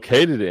they're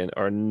located in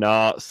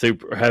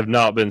have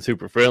not been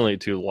super friendly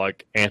to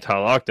like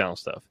anti-lockdown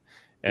stuff.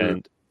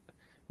 And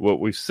what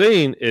we've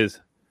seen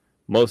is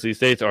most of these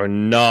states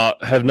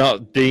have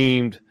not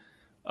deemed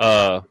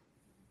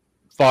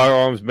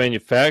firearms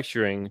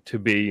manufacturing to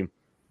be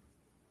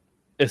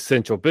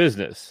essential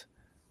business,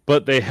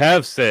 but they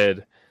have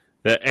said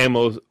that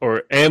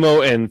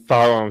ammo and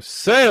firearms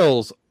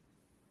sales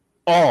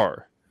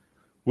are,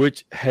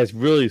 which has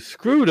really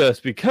screwed us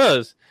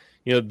because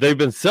they've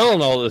been selling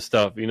all this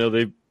stuff.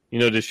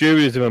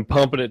 Distributors have been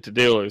pumping it to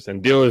dealers,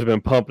 and dealers have been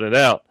pumping it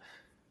out.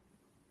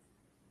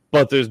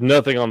 But there's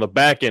nothing on the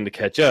back end to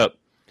catch up.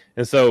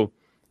 And so,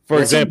 for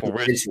example,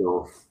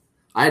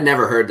 I had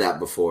never heard that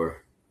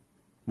before.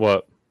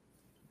 What?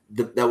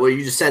 What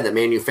you just said, that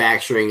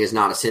manufacturing is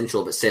not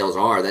essential, but sales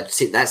are.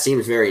 That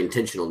seems very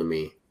intentional to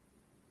me.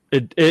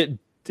 It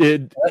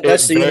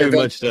very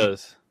much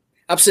does.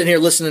 I'm sitting here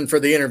listening for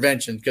the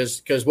intervention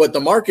because what the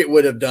market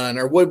would have done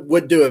or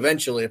would do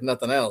eventually, if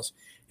nothing else,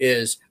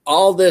 is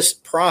all this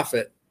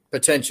profit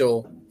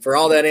potential for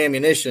all that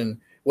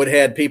ammunition would have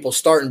had people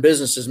starting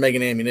businesses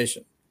making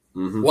ammunition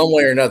one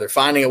way or another,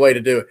 finding a way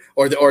to do it.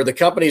 Or the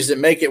companies that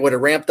make it would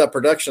have ramped up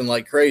production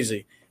like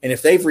crazy. And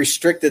if they've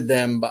restricted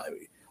them by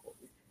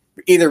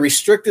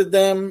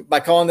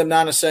calling them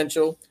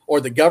non-essential, or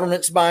the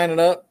government's buying it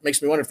up.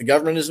 Makes me wonder if the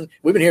government isn't.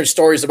 We've been hearing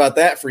stories about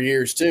that for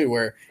years too,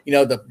 where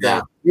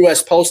the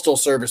U.S. Postal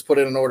Service put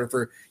in an order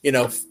for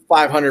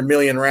 500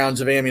 million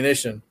rounds of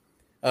ammunition.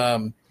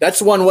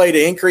 That's one way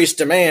to increase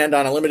demand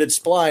on a limited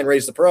supply and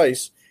raise the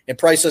price and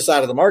price us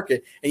out of the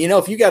market. And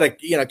if you got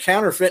a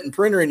counterfeiting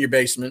printer in your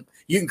basement,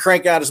 you can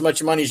crank out as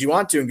much money as you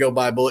want to and go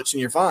buy bullets,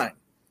 and you're fine.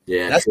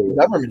 Yeah, that's what the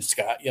government's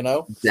got,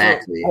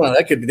 Exactly. So,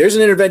 that could be. There's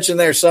an intervention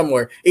there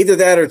somewhere. Either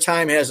that or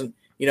time hasn't.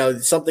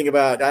 Something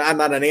about I'm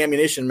not an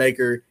ammunition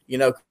maker.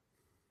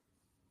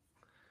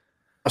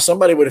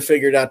 Somebody would have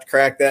figured out to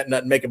crack that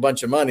and make a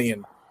bunch of money,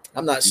 and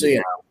I'm not seeing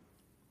it.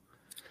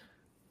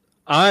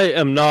 I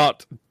am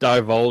not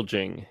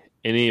divulging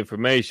any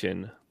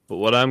information, but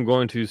what I'm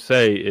going to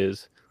say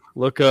is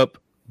look up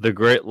the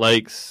Great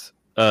Lakes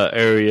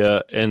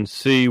area and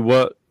see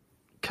what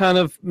kind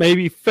of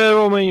maybe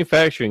federal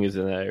manufacturing is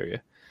in that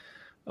area.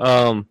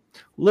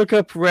 Look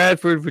up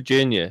Radford,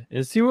 Virginia,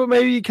 and see what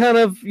maybe kind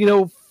of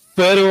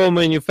federal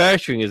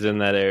manufacturing is in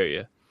that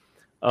area.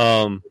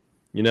 I'll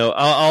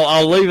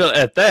leave it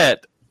at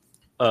that.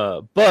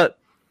 But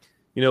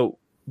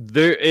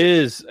there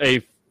is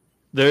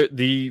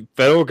the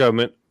federal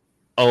government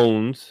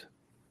owns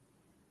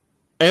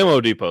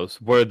ammo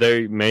depots where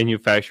they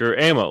manufacture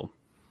ammo.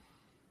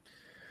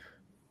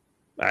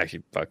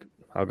 Actually, fuck it.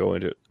 I'll go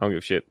into it. I don't give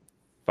a shit.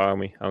 Fire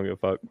me. I don't give a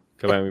fuck.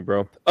 Come at me,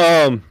 bro.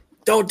 Don't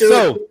do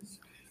it.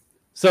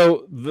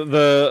 So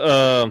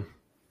the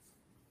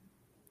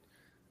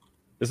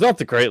it's not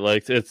the Great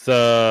Lakes. It's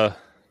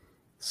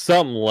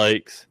something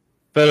lakes.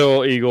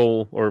 Federal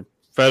Eagle or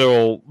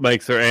Federal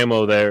makes their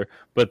ammo there,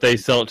 but they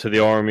sell it to the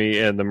Army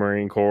and the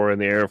Marine Corps and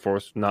the Air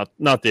Force. Not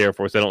the Air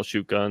Force. They don't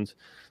shoot guns.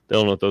 They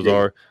don't know what those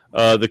are.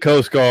 The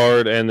Coast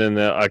Guard and then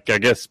I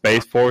guess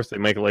Space Force. They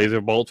make laser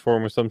bolts for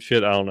them or some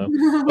shit. I don't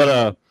know.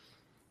 But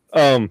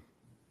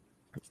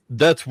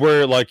that's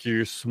where like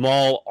your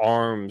small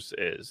arms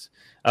is.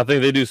 I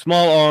think they do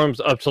small arms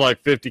up to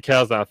like 50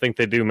 cals. And I think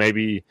they do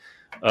maybe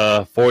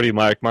 40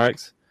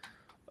 mics.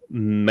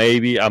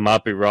 Maybe I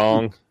might be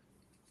wrong.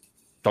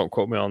 Don't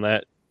quote me on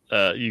that.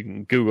 You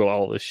can Google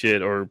all this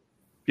shit or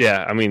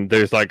yeah, I mean,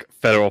 there's like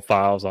federal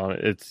files on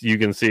it. You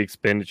can see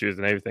expenditures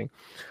and everything.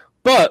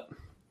 But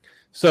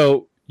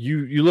so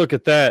you look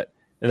at that,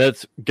 and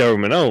that's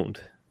government owned.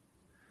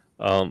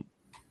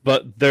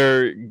 But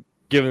they're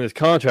given this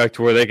contract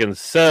to where they can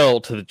sell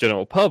to the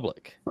general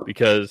public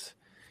because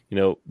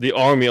the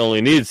Army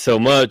only needs so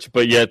much,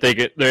 but yet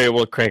they're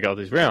able to crank out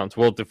these rounds.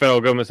 Well, if the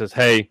federal government says,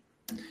 "Hey,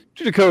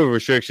 due to COVID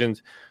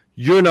restrictions,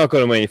 you're not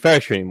going to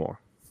manufacture anymore,"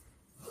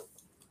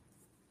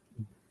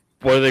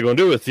 what are they going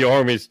to do with the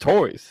Army's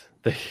toys?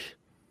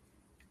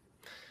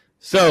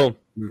 So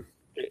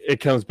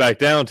it comes back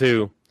down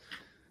to,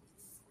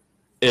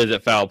 is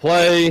it foul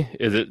play?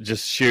 Is it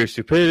just sheer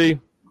stupidity?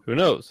 Who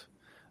knows?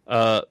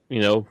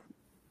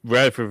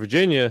 Radford,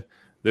 Virginia,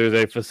 there's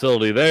a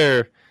facility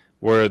there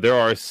where there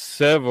are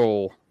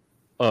several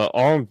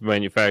arms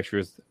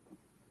manufacturers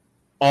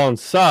on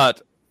site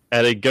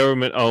at a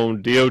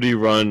government-owned,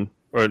 DOD-run,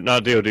 or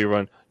not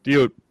DOD-run,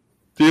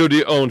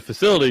 DOD-owned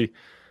facility,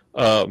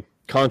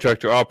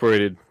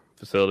 contractor-operated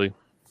facility,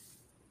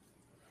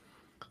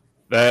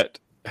 that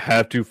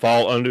have to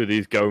fall under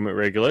these government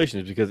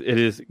regulations because it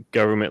is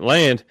government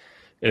land,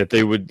 and if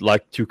they would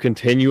like to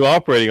continue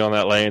operating on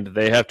that land,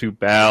 they have to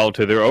bow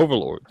to their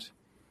overlords.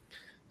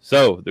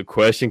 So the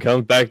question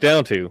comes back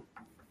down to,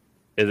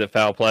 is it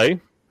foul play?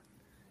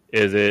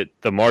 Is it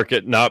the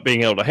market not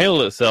being able to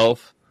handle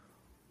itself?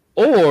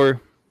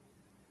 Or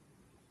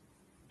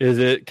is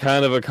it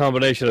kind of a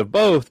combination of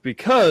both?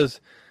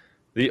 Because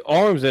the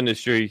arms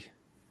industry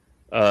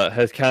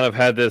has kind of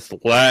had this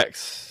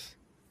lax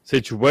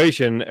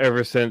situation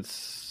ever since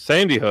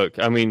Sandy Hook.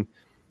 I mean,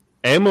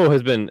 ammo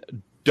has been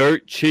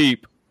dirt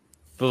cheap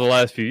for the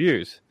last few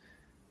years.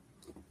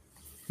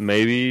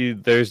 Maybe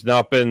there's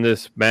not been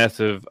this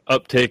massive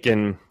uptick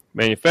in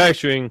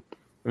manufacturing,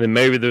 and then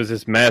maybe there's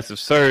this massive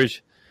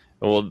surge.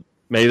 Well,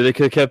 maybe they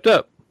could have kept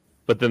up,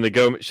 but then the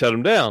government shut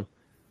them down.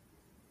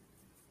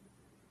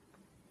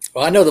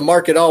 Well, I know the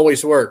market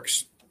always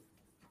works.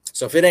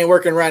 So if it ain't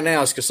working right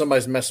now, it's because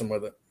somebody's messing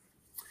with it.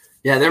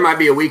 Yeah, there might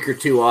be a week or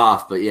two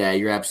off, but yeah,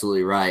 you're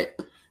absolutely right.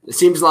 It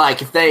seems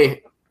like if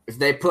they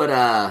put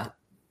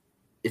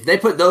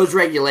those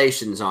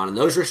regulations on and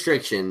those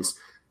restrictions,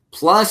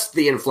 plus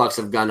the influx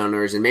of gun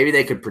owners, and maybe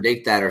they could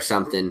predict that or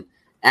something,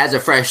 as a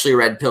freshly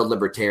red-pilled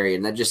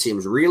libertarian, that just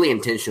seems really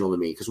intentional to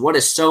me. Because what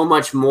is so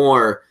much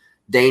more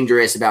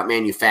dangerous about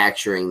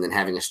manufacturing than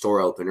having a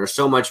store open, or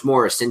so much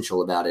more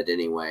essential about it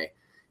anyway?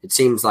 It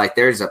seems like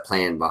there's a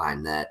plan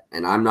behind that.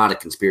 And I'm not a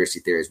conspiracy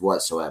theorist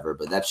whatsoever,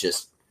 but that's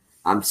just,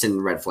 I'm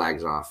sending red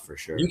flags off for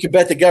sure. You can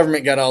bet the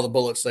government got all the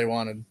bullets they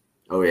wanted.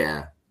 Oh,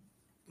 yeah.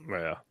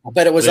 Yeah. I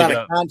bet it was on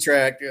a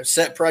contract, a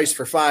set price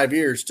for 5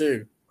 years,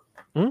 too.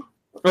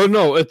 Oh,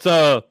 no, it's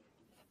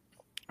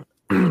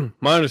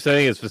my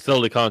understanding is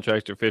facility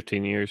contracts are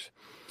 15 years.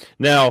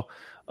 Now,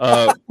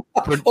 that's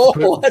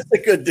a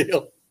good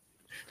deal.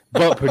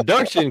 But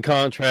production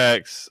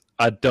contracts,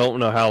 I don't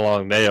know how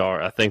long they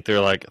are. I think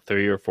they're like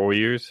 3 or 4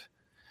 years.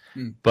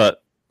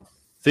 But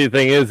see, the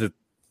thing is that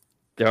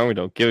the Army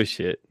don't give a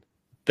shit.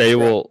 They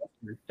will,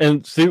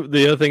 and see,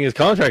 the other thing is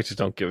contractors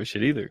don't give a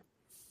shit either.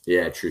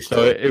 Yeah, true.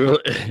 So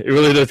it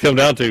really does come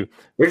down to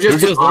they're just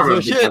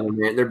shit.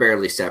 They're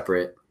barely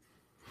separate.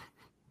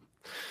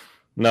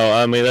 No,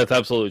 I mean, that's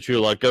absolutely true.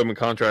 Like, government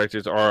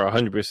contractors are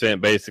 100%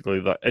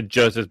 basically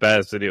just as bad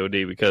as the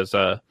DOD because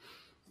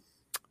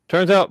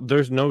turns out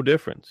there's no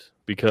difference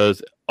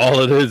because all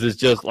it is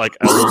just like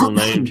a little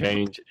name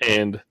change.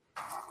 And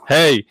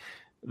hey,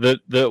 the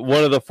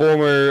one of the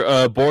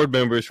former board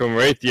members from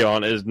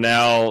Raytheon is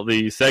now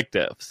the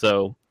SecDef.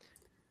 So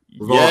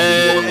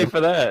yay for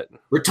that.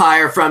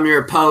 Retire from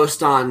your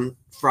post on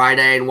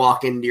Friday and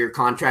walk into your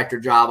contractor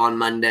job on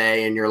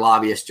Monday and your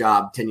lobbyist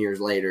job 10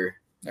 years later.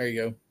 There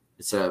you go.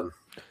 So,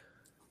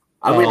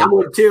 I mean, I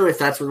would too if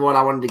that's what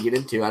I wanted to get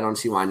into. I don't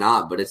see why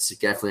not, but it's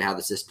definitely how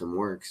the system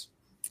works.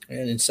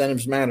 And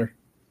incentives matter.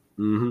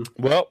 Mm-hmm.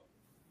 Well,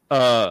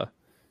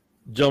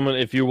 gentlemen,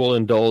 if you will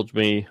indulge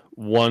me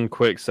one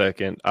quick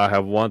second, I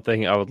have one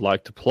thing I would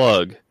like to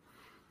plug.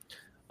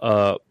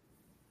 And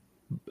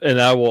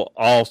I will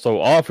also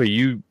offer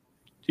you,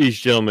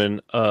 each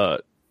gentleman,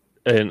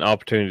 an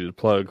opportunity to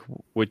plug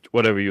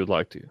whatever you would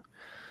like to.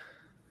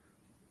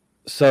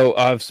 So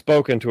I've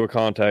spoken to a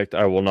contact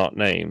I will not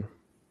name,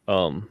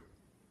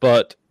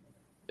 but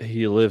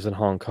he lives in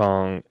Hong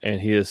Kong, and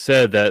he has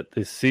said that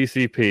the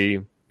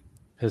CCP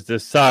has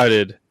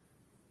decided,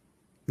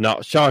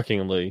 not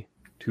shockingly,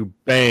 to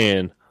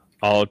ban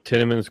all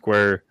Tiananmen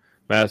Square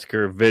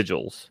massacre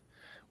vigils,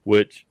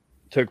 which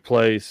took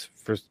place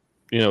for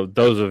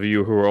those of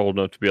you who were old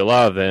enough to be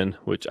alive then,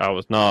 which I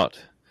was not,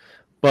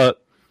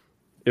 but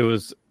it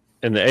was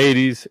in the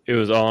 80s. It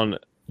was on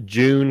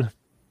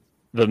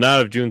the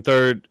night of June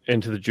 3rd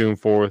into the June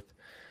 4th.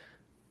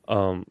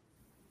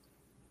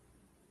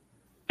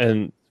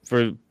 And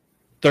for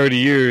 30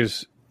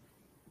 years,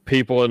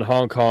 people in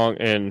Hong Kong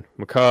and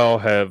Macau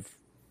have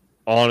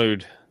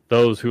honored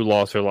those who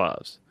lost their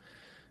lives.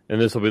 And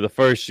this will be the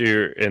first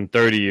year in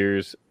 30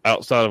 years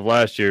outside of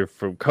last year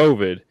from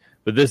COVID,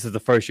 but this is the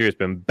first year it's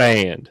been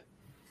banned.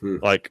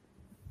 Like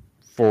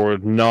for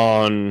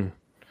non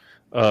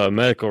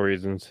medical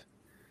reasons.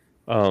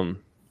 And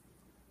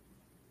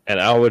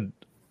I would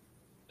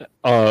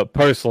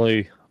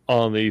personally,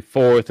 on the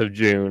 4th of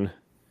June,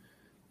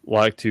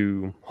 like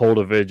to hold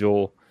a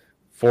vigil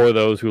for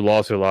those who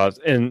lost their lives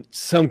in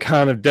some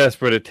kind of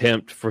desperate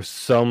attempt for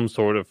some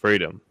sort of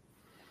freedom.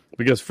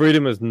 Because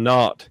freedom is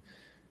not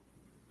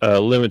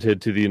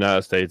limited to the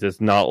United States. It's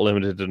not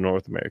limited to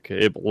North America.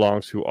 It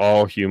belongs to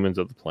all humans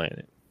of the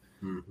planet.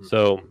 Mm-hmm.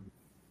 So,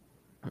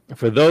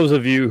 for those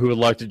of you who would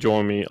like to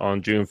join me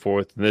on June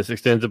 4th, and this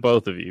extends to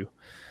both of you,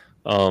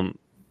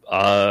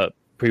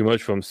 pretty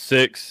much from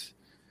 6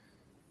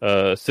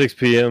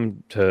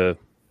 p.m. to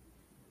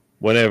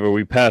whenever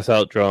we pass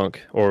out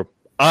drunk, or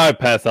I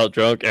pass out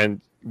drunk,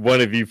 and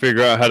one of you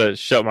figure out how to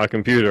shut my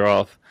computer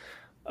off,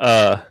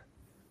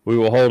 we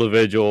will hold a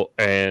vigil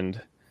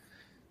and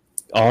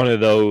honor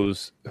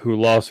those who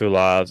lost their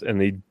lives in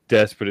the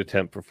desperate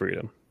attempt for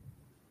freedom.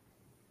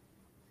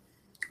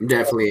 I'm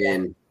definitely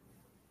in.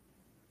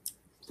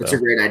 That's a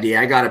great idea.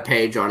 I got a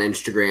page on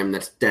Instagram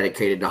that's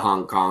dedicated to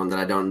Hong Kong that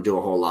I don't do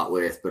a whole lot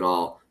with, but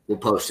we'll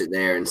post it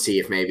there and see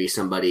if maybe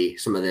some of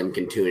them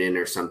can tune in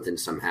or something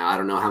somehow. I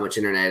don't know how much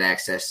internet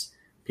access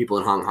people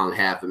in Hong Kong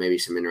have, but maybe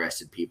some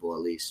interested people at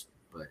least.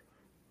 But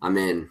I'm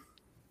in.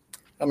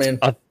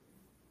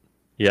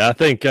 Yeah, I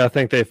think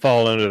they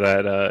fall under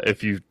that.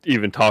 If you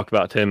even talk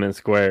about Tiananmen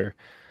Square,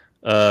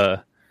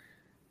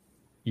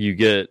 you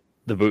get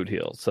the boot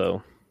heel.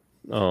 So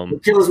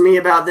what kills me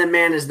about them,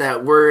 man, is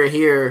that we're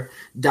here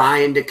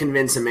dying to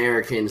convince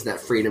Americans that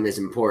freedom is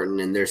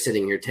important, and they're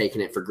sitting here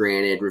taking it for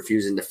granted,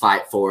 refusing to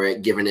fight for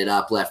it, giving it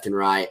up left and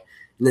right.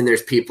 And then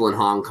there's people in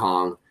Hong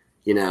Kong,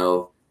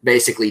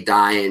 basically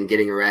dying,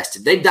 getting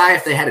arrested. They'd die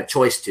if they had a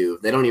choice to.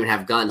 They don't even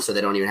have guns, so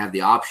they don't even have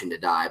the option to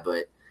die.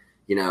 But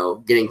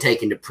getting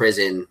taken to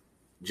prison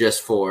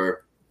just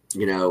for,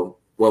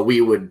 what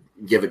we would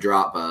give a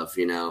drop of,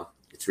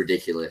 it's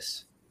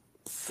ridiculous.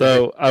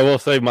 So I will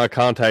say my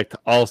contact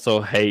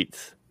also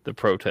hates the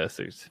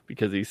protesters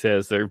because he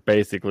says they're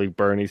basically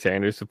Bernie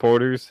Sanders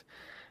supporters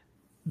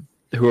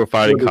who are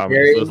fighting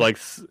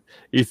communists. So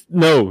it's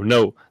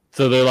no.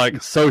 So they're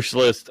like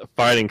socialist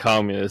fighting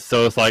communists.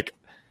 So it's like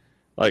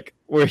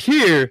we're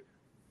here,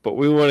 but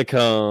we want to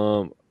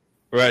come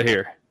right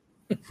here.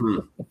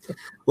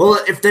 Well,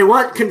 if they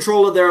want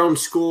control of their own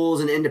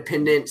schools and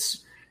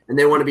independence, and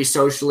they want to be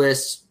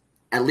socialists,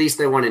 at least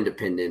they want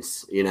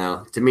independence.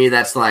 To me,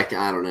 that's I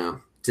don't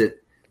know.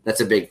 That's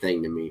a big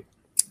thing to me.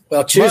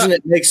 Well, choosing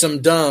it makes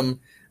them dumb.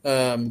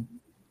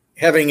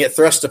 Having it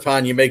thrust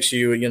upon you makes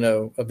you,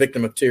 a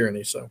victim of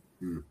tyranny. So,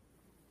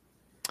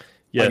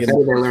 yes, they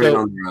learn it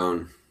on their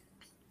own.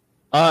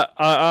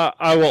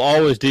 I will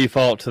always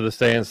default to the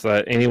stance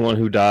that anyone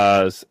who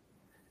dies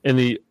in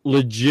the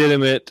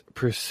legitimate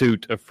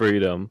pursuit of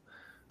freedom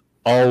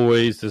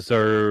always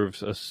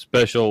deserves a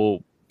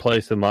special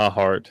place in my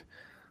heart.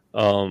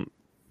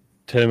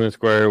 Tiananmen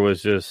Square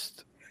was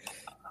just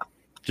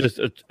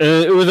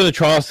it was an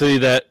atrocity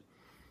that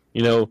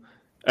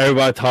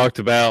everybody talked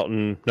about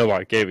and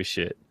nobody gave a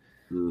shit.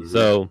 Mm-hmm.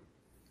 So,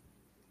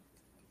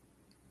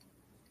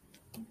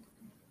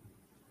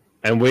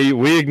 and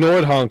we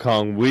ignored Hong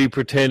Kong. We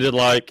pretended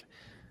and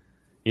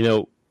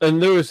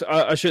there was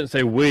I shouldn't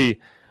say we.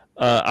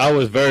 I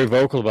was very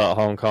vocal about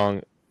Hong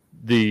Kong.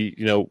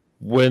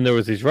 When there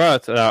was these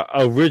riots, and I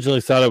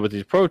originally sided with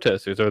these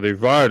protesters or these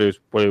rioters,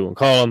 what do you want to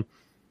call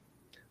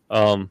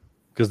them?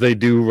 Because they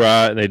do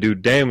riot and they do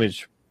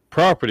damage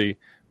property,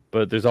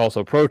 but there's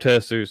also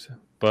protesters.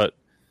 But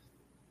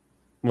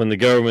when the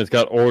government's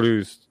got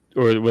orders,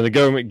 or when the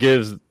government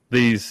gives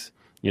these,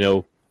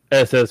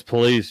 SS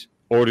police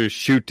orders,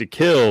 shoot to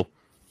kill,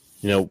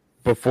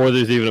 before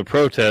there's even a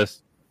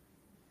protest.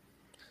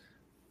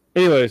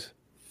 Anyways,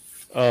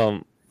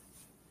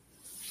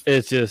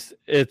 it's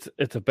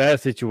a bad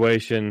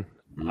situation.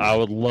 I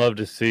would love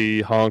to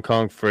see Hong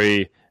Kong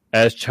free,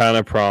 as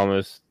China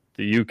promised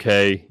the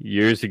UK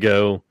years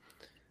ago,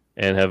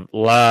 and have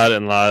lied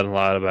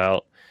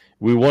about.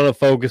 We want to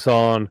focus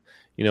on,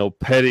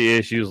 petty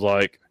issues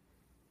like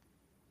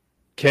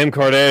Kim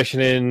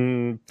Kardashian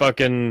and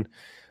fucking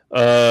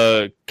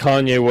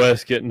Kanye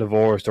West getting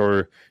divorced,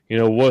 or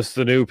what's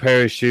the new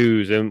pair of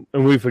shoes, and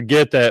we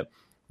forget that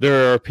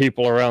there are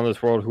people around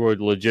this world who are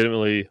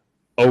legitimately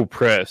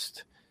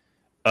oppressed,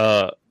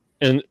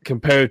 and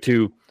compared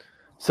to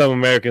some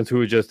Americans who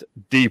are just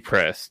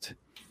depressed.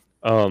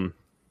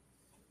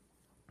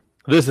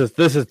 This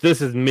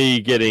is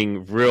me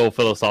getting real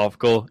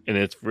philosophical, and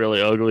it's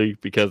really ugly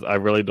because I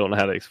really don't know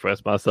how to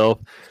express myself.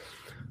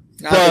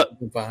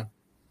 But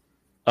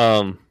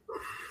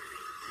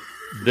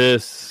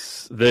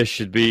this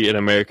should be an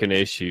American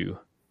issue.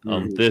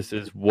 This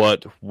is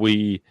what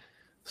we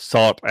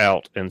sought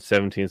out in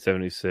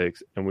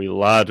 1776, and we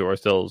lied to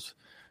ourselves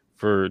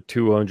for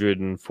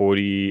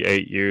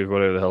 248 years,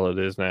 whatever the hell it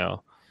is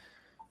now.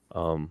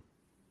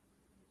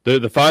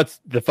 The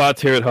fights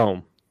here at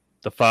home,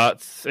 the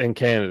fights in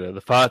Canada,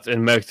 the fights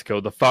in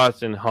Mexico, the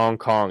fights in Hong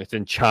Kong, it's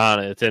in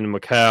China, it's in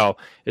Macau,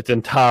 it's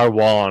in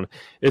Taiwan,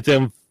 it's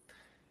in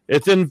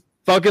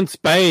fucking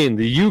Spain,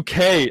 the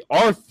UK.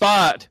 Our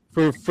fight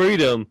for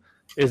freedom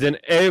is in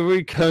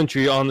every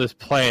country on this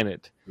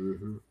planet.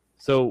 Mm-hmm.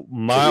 So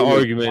my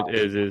argument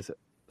is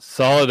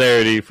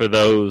solidarity for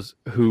those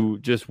who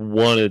just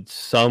wanted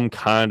some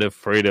kind of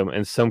freedom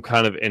and some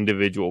kind of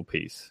individual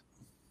peace.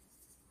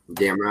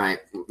 Damn right.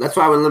 That's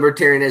why when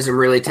libertarianism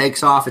really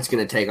takes off, it's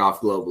going to take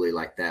off globally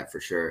like that for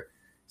sure.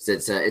 So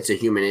it's a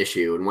human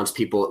issue, and once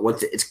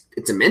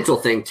it's a mental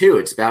thing too.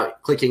 It's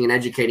about clicking and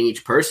educating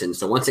each person.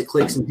 So once it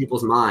clicks in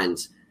people's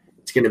minds,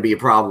 it's going to be a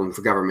problem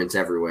for governments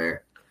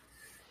everywhere.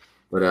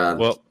 But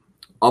well,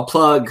 I'll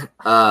plug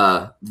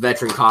the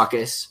Veteran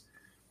Caucus.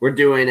 We're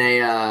doing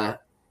a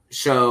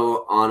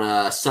show on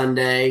a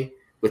Sunday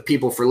with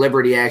People for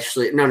Liberty.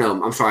 Actually,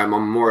 no, I'm sorry, I'm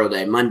on Memorial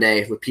Day,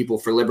 Monday with People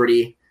for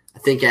Liberty. I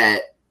think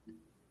at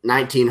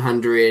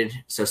 1900,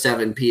 so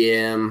 7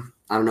 p.m.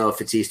 I don't know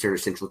if it's Eastern or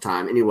Central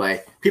Time.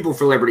 Anyway, People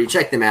for Liberty,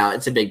 check them out.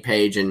 It's a big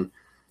page, and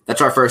that's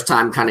our first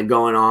time kind of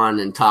going on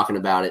and talking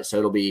about it. So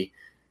it'll be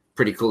a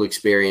pretty cool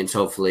experience,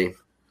 hopefully.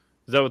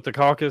 Is that with the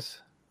caucus?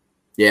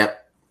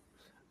 Yep.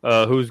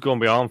 Who's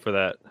going to be on for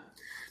that?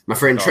 My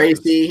friend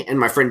Tracy and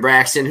my friend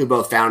Braxton, who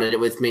both founded it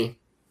with me.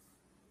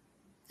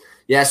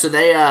 Yeah, so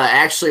they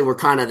actually were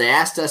they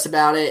asked us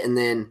about it, and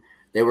then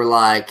they were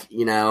like,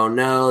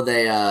 no,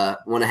 they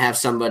want to have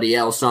somebody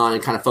else on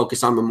and kind of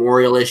focus on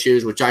memorial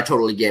issues, which I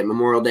totally get.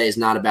 Memorial Day is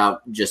not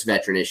about just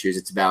veteran issues.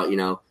 It's about,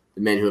 the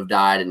men who have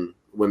died and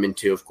women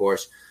too, of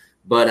course.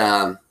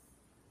 But,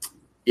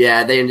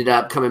 yeah, they ended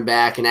up coming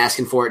back and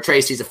asking for it.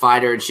 Tracy's a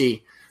fighter, and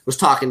she was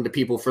talking to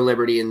People for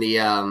Liberty and the,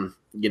 I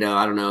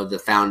don't know, the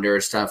founder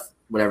stuff,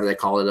 whatever they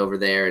call it over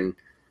there, and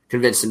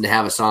convinced them to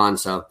have us on.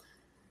 So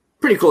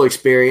pretty cool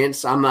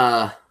experience. I'm,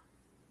 I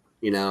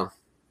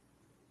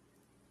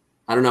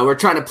don't know. We're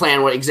trying to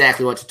plan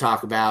exactly what to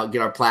talk about,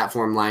 get our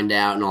platform lined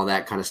out and all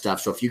that kind of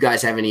stuff. So if you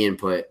guys have any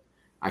input,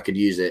 I could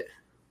use it.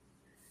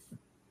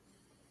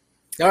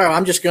 All right.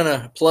 I'm just going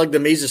to plug the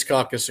Mises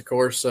Caucus, of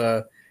course.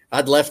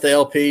 I'd left the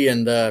LP,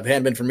 and if it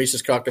hadn't been for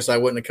Mises Caucus, I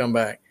wouldn't have come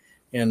back.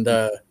 And,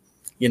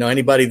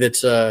 anybody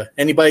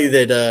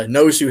that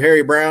knows who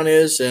Harry Brown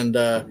is and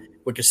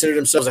would consider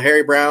themselves a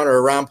Harry Brown or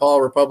a Ron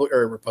Paul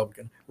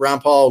Republican, Ron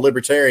Paul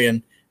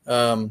Libertarian,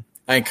 I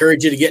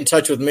encourage you to get in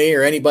touch with me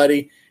or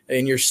anybody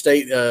in your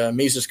state,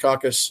 Mises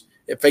Caucus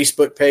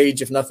Facebook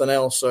page, if nothing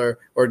else, or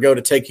go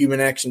to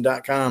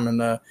takehumanaction.com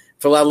and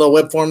fill out a little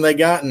web form they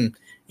got. And,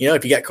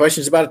 if you got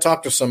questions about it,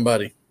 talk to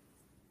somebody.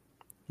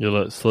 You'll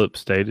let slip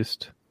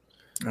statist.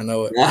 I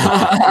know it.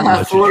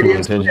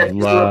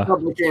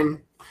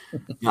 Republican.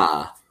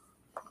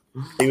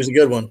 He was a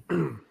good one.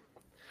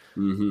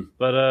 Mm-hmm.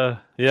 But,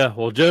 yeah,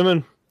 well,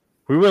 gentlemen,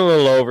 we went a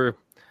little over.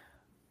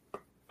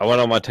 I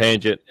went on my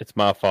tangent. It's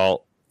my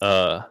fault.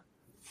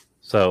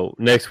 So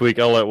next week,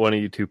 I'll let one of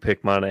you two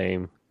pick my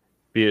name.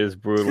 Be as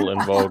brutal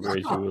and vulgar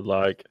as you would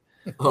like.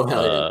 Oh,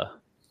 hell yeah.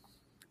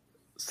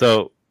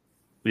 So,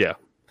 yeah.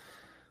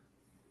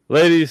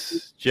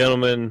 Ladies,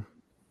 gentlemen,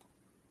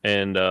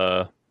 and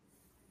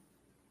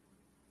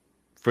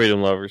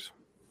freedom lovers,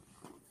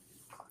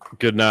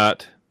 good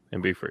night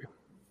and be free.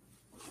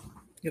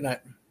 Good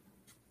night.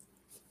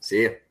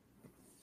 See you.